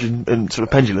were large and sort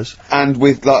of pendulous. And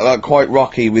with, like quite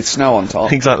rocky with snow on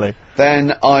top. Exactly.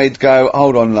 Then I'd go,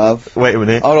 hold on, love. Wait a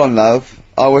minute. Hold on, love.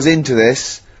 I was into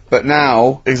this, but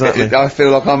now... Exactly. I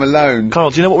feel like I'm alone. Carl,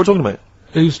 do you know what we're talking about?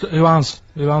 Who has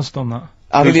done that?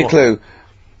 I'll give you a clue.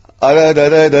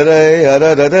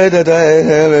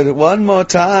 One more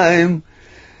time.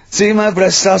 See, my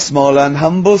breasts are small and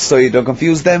humble, so you don't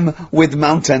confuse them with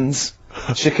mountains.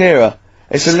 Shakira.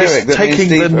 It's a lyric that taking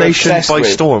means the nation by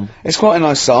storm. It's quite a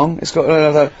nice song. It's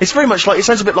got It's very much like, it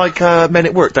sounds a bit like Men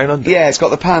at Work Down Under. yeah, it's got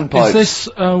the panpipes. Is this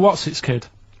what's its kid?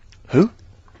 Who?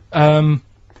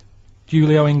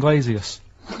 Julio Iglesias.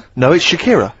 No, it's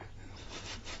Shakira.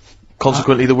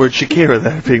 Consequently, the word Shakira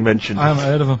there being mentioned. I haven't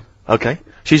heard of him. Okay.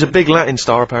 She's a big Latin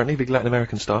star, apparently, big Latin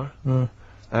American star.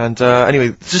 And,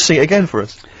 anyway, just sing it again for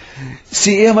us.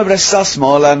 See, my breasts are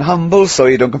small and humble, so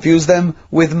you don't confuse them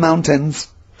with mountains.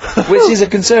 Which is a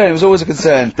concern. It was always a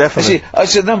concern. Definitely.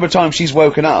 Actually, a number of times she's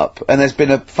woken up and there's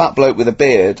been a fat bloke with a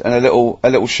beard and a little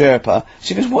Sherpa.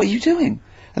 She goes, "What are you doing?"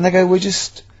 And they go, "We're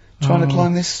just trying to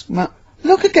climb this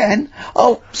Look again.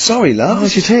 Oh, sorry, love. Oh,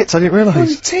 it's your tits. I didn't Oh,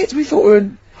 realise. your tits. We thought we were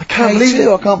in I can't believe it.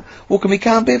 I can't. Well, can we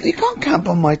camp here? You can't camp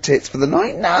on my tits for the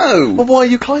night. No. Well, why are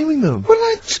you climbing them? Well,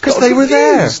 I just 'Cause got they were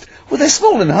there. confused. Well, they're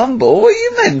small and humble. Are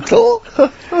you mental?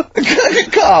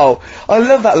 Carl, I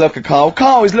love that look of Carl.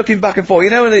 Carl is looking back and forth. You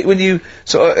know when you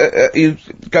sort of you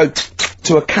go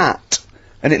to a cat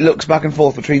and it looks back and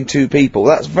forth between two people.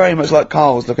 That's very much like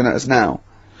Carl's looking at us now.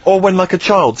 Or when, like, a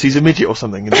child sees a midget or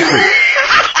something in the street.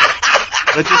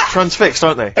 They're just transfixed,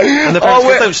 aren't they? And the parents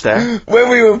go, "Don't stare." When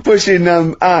we were pushing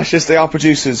Ash, just our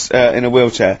producers, in a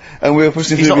wheelchair, and we were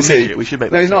pushing He's through not the a VC. midget, we should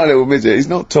make No, that he's not a little midget. He's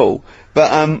not tall.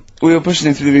 But we were pushing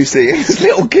him through the VC, and this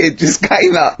little kid just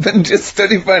came up and just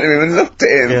stood in front of him and looked at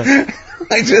him. Yeah.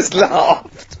 I just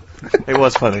laughed. It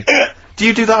was funny. Do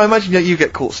you do that? I imagine that you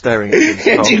get caught staring at things.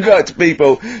 Yeah, Carl. do you go up to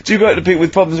people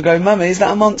with problems and go, "Mummy, is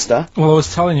that a monster?" Well, I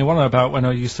was telling you one about when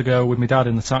I used to go with my dad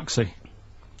in the taxi.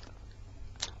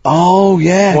 Oh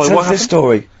yeah, What tell us happened? this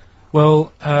story.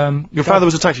 Well, Your father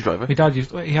was a taxi driver? my dad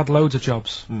he had loads of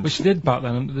jobs, which he did back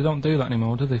then. And they don't do that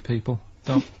anymore, do they? People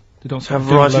they don't sort Have of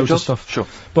do variety of loads jobs? stuff. Sure.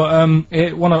 But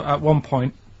at one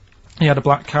point, he had a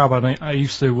black cab, and I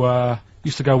used to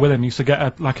go with him. He used to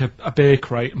get a beer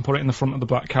crate and put it in the front of the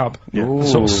black cab, and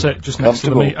sort of sit just next to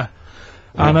the Comfortable. meter.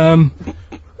 And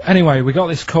anyway, we got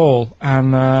this call,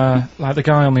 and like the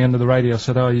guy on the end of the radio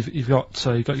said, "Oh, you've got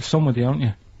your son with you, haven't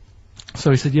you?" So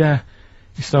he said, "Yeah."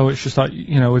 So it's just like,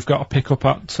 we've got to pick up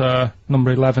at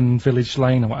number 11 Village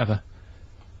Lane or whatever.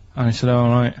 And he said, "Oh, all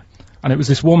right." And it was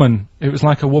this woman. It was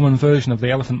like a woman version of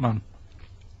the Elephant Man.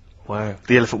 Wow.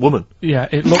 The Elephant Woman. Yeah,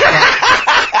 it looked like...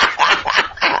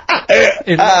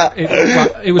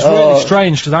 it was really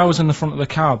strange, because I was in the front of the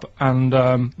cab,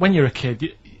 and when you're a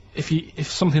kid, if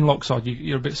something looks odd,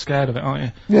 you're a bit scared of it, aren't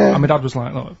you? Yeah. And my dad was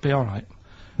like, "Look, it'll be all right."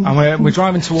 And we're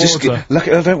driving towards her. Look,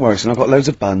 don't worry, son. I've got loads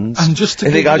of buns. And just to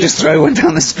I think give I'll you- just throw one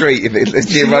down the street if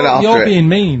you run after You're it. being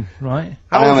mean, right?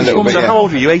 I am a little bit. So Yeah. how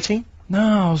old were you? 18? No,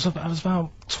 I was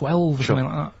about 12 or something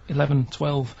like that. 11,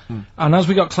 12. Hmm. And as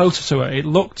we got closer to her, it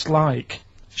looked like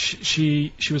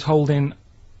she was holding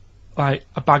like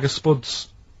a bag of spuds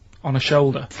on her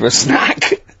shoulder, For a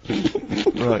snack.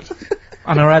 Right.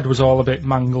 and her head was all a bit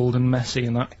mangled and messy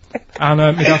and that. And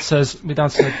my dad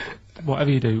said,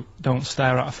 "Whatever you do, don't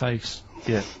stare at her face."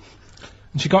 Yeah.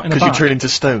 And she got in the Because you back. turn into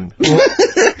stone.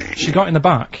 she got in the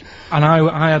back, and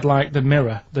I had like the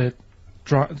mirror, the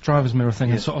driver's mirror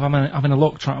thing, and sort of having a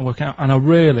look, trying to work out. And I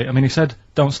mean, he said,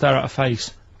 "Don't stare at her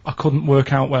face." I couldn't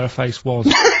work out where her face was.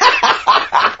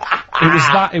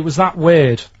 It was that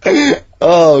weird.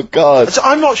 Oh God! So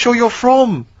I'm not sure you're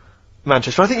from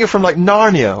Manchester. I think you're from like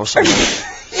Narnia or something.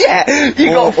 Yeah, you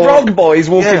got frog boys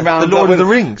walking around. The Lord of the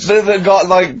Rings. That got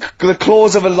like the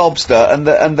claws of a lobster and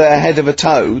the head of a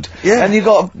toad. Yeah. And you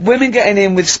got women getting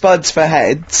in with spuds for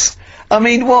heads. I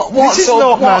mean, what This is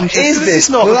this this is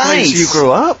not the place? place you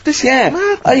grew up. This is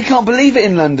mad. Oh, you can't believe it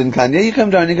in London, can you? You come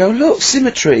down and you go, look,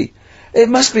 symmetry. It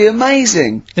must be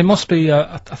amazing. It must be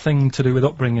a thing to do with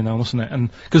upbringing, though, mustn't it? And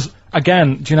because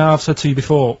again, do you know, I've said to you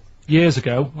before, years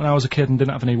ago when I was a kid and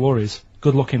didn't have any worries,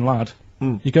 good-looking lad,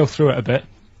 you go through it a bit,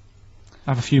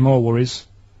 have a few more worries,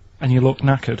 and you look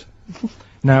knackered.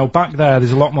 Now back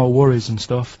there's a lot more worries and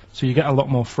stuff, so you get a lot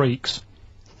more freaks.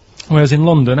 Whereas in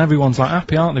London, everyone's like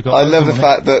happy, aren't they? I love the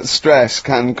fact that stress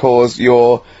can cause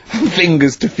your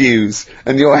fingers to fuse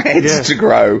and your heads to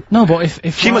grow. No, but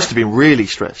if She must have been really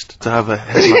stressed to have a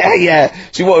head like Yeah.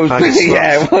 She was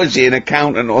Like was she an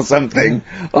accountant or something?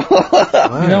 you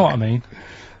know what I mean.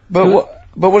 But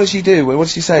what did she do? What did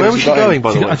she say? Where was she going,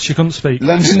 by the way? She couldn't speak.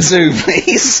 London Zoo,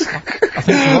 please. I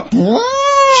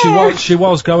think she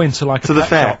was going to like To the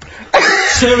fair.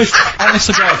 Seriously, honest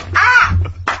to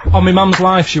God. On my mum's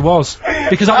life, she was.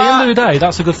 Because at the end of the day,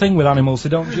 that's a good thing with animals. They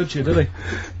don't judge you, do they?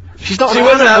 She's not She an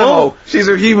was an animal. animal. She's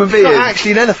a human being. She's not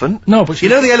actually an elephant. No, but You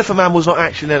know the elephant man was not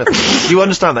actually an elephant. Do you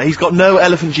understand that? He's got no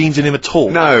elephant genes in him at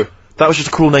all. No. That was just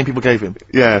a cruel name people gave him.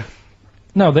 Yeah.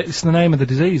 No, it's the name of the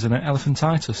disease, isn't it?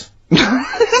 Elephantitis.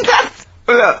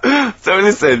 Look, so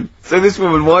listen. So this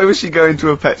woman, why was she going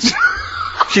to a pet shop?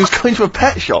 She was going to a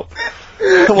pet shop.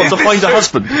 What, to find a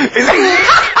husband?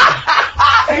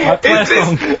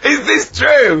 Is this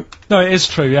true? No, it is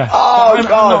true, yeah. Oh, But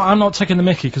God. I'm not taking the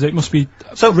mickey, because it must be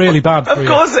really bad for Of you.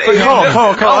 course it is.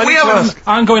 Carl, I we need to haven't- ask.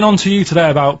 I'm going on to you today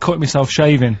about cutting myself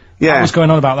shaving. Yeah. I was going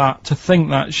on about that. To think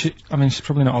that she's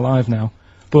probably not alive now,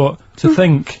 but to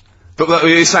think, But look,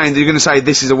 you're going to say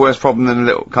this is a worse problem than a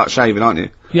little cut shaving, aren't you?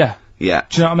 yeah. Yeah.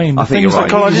 Do you know what I mean? I The think things you're right.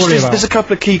 that Carl, you worry there's a about.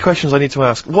 couple of key questions I need to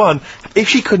ask. One, if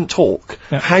she couldn't talk,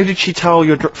 Yeah. how did she tell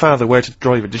your father where to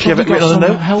drive it? Did she have it Probably written got on a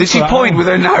some note? help Did for she that, point haven't with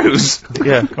her nose?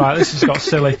 Yeah. Right, this has got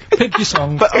silly. Pick your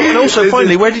song. But and also,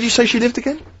 finally, where did you say she lived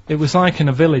again? It was like in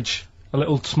a village, a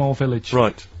little small village.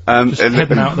 Right. Just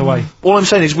hidden out of the way. All I'm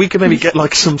saying is we could maybe get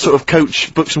like some sort of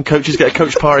coach, book some coaches, get a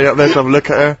coach party up there to have a look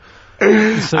at her.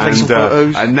 So some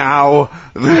photos. And now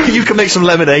You can make some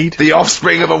lemonade. the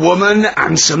offspring of a woman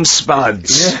and some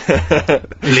spuds.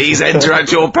 Please enter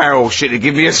at your peril.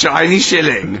 Give me a shiny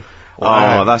shilling.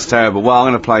 Wow. Oh, that's terrible. Well,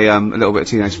 I'm going to play a little bit of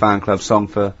Teenage Fan Club song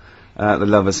for the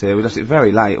lovers here. We left it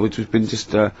very late, which has been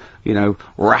just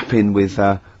rapping with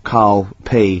Karl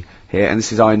P here, and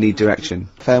this is I Need Direction.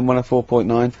 FM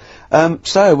 104.9.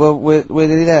 So, well, we're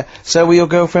nearly there. So, will your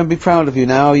girlfriend be proud of you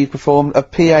now? You performed a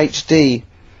PhD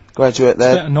graduate It's a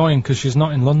bit there, annoying because she's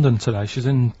not in London today. She's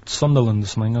in Sunderland or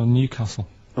something, or Newcastle,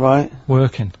 right?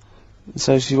 working.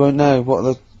 So she won't know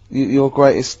what your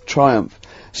greatest triumph.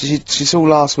 She saw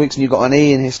last week's and you got an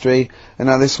E in history, and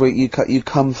now this week you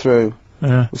come through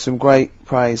Yeah. with some great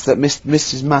praise that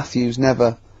Mrs. Matthews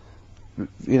never,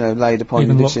 laid upon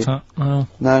Even you, did looked she? at. No.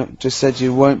 No, just said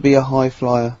you won't be a high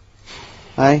flyer.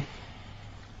 Eh?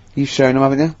 You've shown them,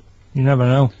 haven't you? You never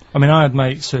know. I mean, I had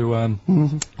mates who,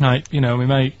 my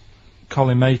mate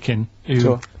Colin Makin, who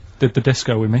Sure. did the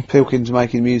disco with me. Pilkington's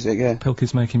making music, yeah.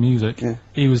 Pilkey's making music. Yeah.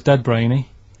 He was dead brainy.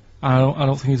 I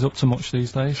don't think he's up to much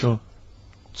these days. Sure.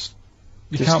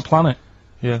 You Just- can't plan it.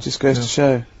 Yeah. Just goes to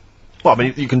show. Well, I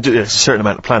mean, you can do there's a certain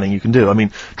amount of planning you can do. I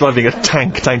mean, driving a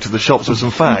tank down to the shops with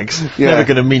some fags, Yeah. never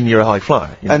going to mean you're a high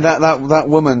flyer. You know? And that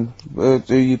woman who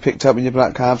you picked up in your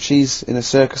black cab, she's in a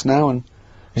circus now and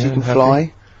she Yeah, can happy.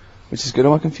 fly, which is good.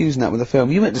 Am I confusing that with a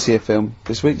film? You went to see a film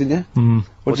this week, didn't you?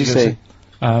 What did you see?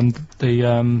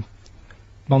 The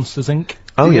Monsters Inc.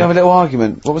 Oh Did you yeah. have a little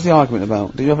argument? What was the argument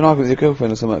about? Did you have an argument with your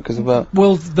girlfriend or something? Because about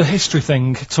Well, the history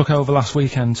thing took over last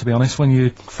weekend, to be honest, when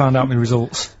you found out my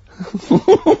results.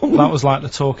 That was like the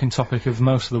talking topic of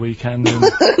most of the weekend. And,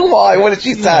 why? What did she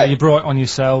you say? brought it on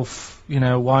yourself.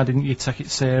 Why didn't you take it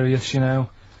serious?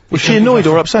 Was she annoyed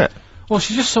or upset? Well,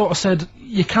 she just sort of said,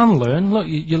 you can learn. Look,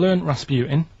 you learned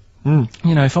Rasputin. Mm.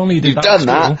 If only you did You've that done at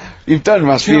that. school. You've done Do you know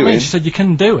what I Rasputin. mean? She said, you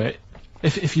can do it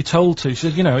if you're told to. She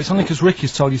said, it's only because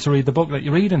Ricky's told you to read the book that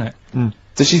you're reading it.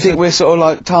 Does she think we're sort of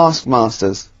like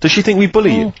taskmasters? Does she think we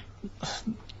bully you?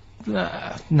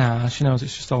 Nah, she knows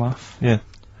it's just a laugh. Yeah.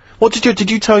 What did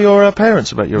you tell your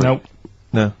parents about your? Nope.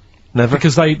 No. Never.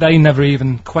 Because they never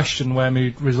even questioned where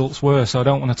my results were, so I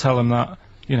don't want to tell them that,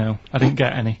 you know, I didn't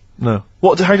get any. No.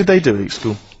 How did they do it at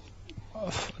school? I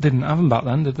didn't have them back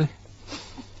then, did they?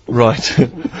 Right.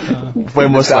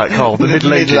 When was that, Carl? The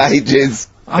Middle Ages?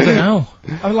 I don't know.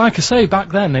 Like I say, back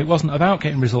then it wasn't about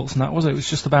getting results and that, was it? It was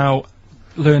just about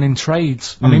learning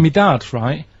trades. I mean, my dad,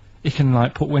 right? He can,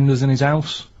 like, put windows in his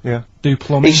house. Yeah. Do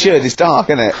plumbing. He should, it's dark,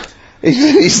 isn't it?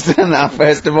 He's done that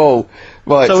first of all.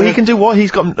 Right. So he can do what?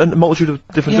 He's got a multitude of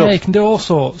different Yeah, jobs? he can do all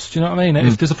sorts, do you know what I mean?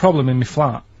 If there's a problem in my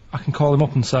flat, I can call him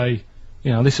up and say,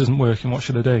 you know, this isn't working, what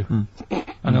should I do?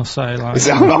 And he'll say, like... Is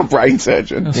that our brain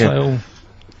surgeon? He'll say, oh,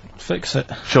 fix it.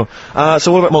 Sure.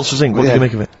 So what about Monsters, Inc.? What did you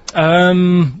make of it?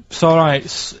 It's alright,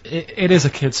 it is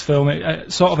a kid's film,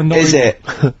 it sort of annoyed me. Is it?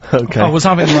 Okay. I was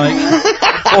having, like...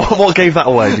 what gave that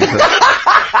away, do you think?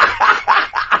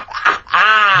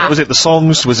 Was it the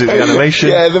songs? Was it the animation?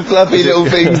 Yeah, the fluffy little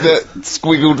things that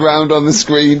squiggled round on the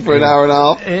screen for an hour and a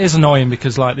half. It is annoying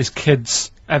because, like, there's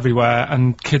kids everywhere,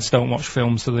 and kids don't watch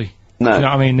films, do they? No. Do you know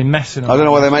what I mean? They're messing I don't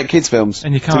know why they make kids films.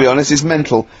 And you to can't- be honest, it's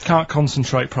mental. Can't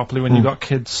concentrate properly when you've got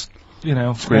kids, you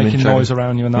know, Screaming, making shouting. noise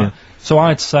around you and that. Yeah. So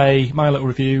I'd say, my little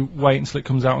review, wait until it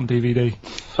comes out on DVD.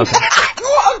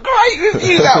 What a great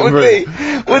review that would be!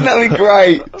 Wouldn't that be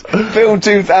great? Film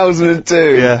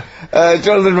 2002. Yeah.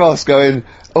 Jonathan Ross going,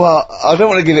 well, I don't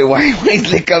want to give it away. Wait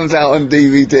till it comes out on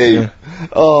DVD. Yeah.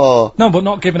 Oh. No, but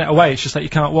not giving it away, it's just that you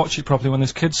can't watch it properly when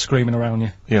there's kids screaming around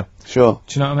you. Yeah. Sure.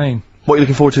 Do you know what I mean? What are you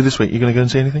looking forward to this week? You going to go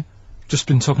and see anything? Just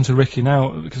been talking to Ricky now,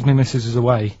 because my missus is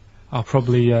away. I'll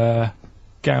probably,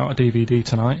 get out a DVD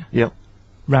tonight. Yep.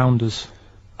 Rounders.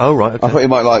 Oh, right, okay. I thought you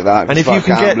might like that. And if you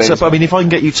can get, I mean, if I can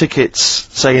get you tickets,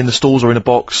 say in the stalls or in a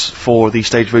box for the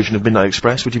stage version of Midnight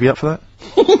Express, would you be up for that?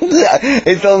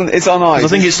 it's on ice. 'Cause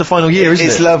I think it's the final year, isn't it?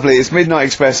 It's lovely. It's Midnight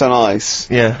Express on ice.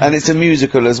 Yeah. And it's a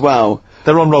musical as well.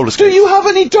 They're on roller Do skates. you have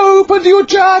any dope under your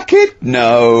jacket?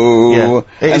 No.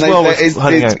 Yeah. It is well worth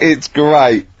hunting out. It's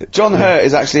great. John Hurt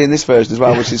is actually in this version as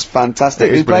well, which is fantastic.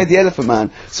 It is He played the Elephant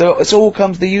Man. So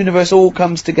the universe all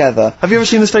comes together. Have you ever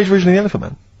seen the stage version of the Elephant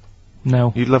Man?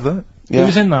 No. You'd love that. Yeah. Who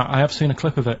was in that? I have seen a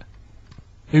clip of it.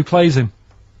 Who plays him?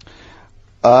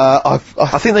 I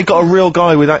think they got a real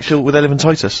guy with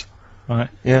elephantitis. Right.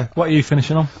 Yeah. What are you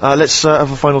finishing on? Let's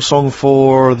have a final song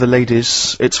for the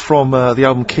ladies. It's from the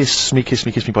album Kiss Me, Kiss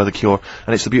Me, Kiss Me by The Cure,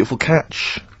 and it's The Beautiful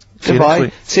Catch. See you next Goodbye.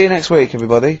 week. See you next week,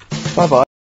 everybody. Bye bye.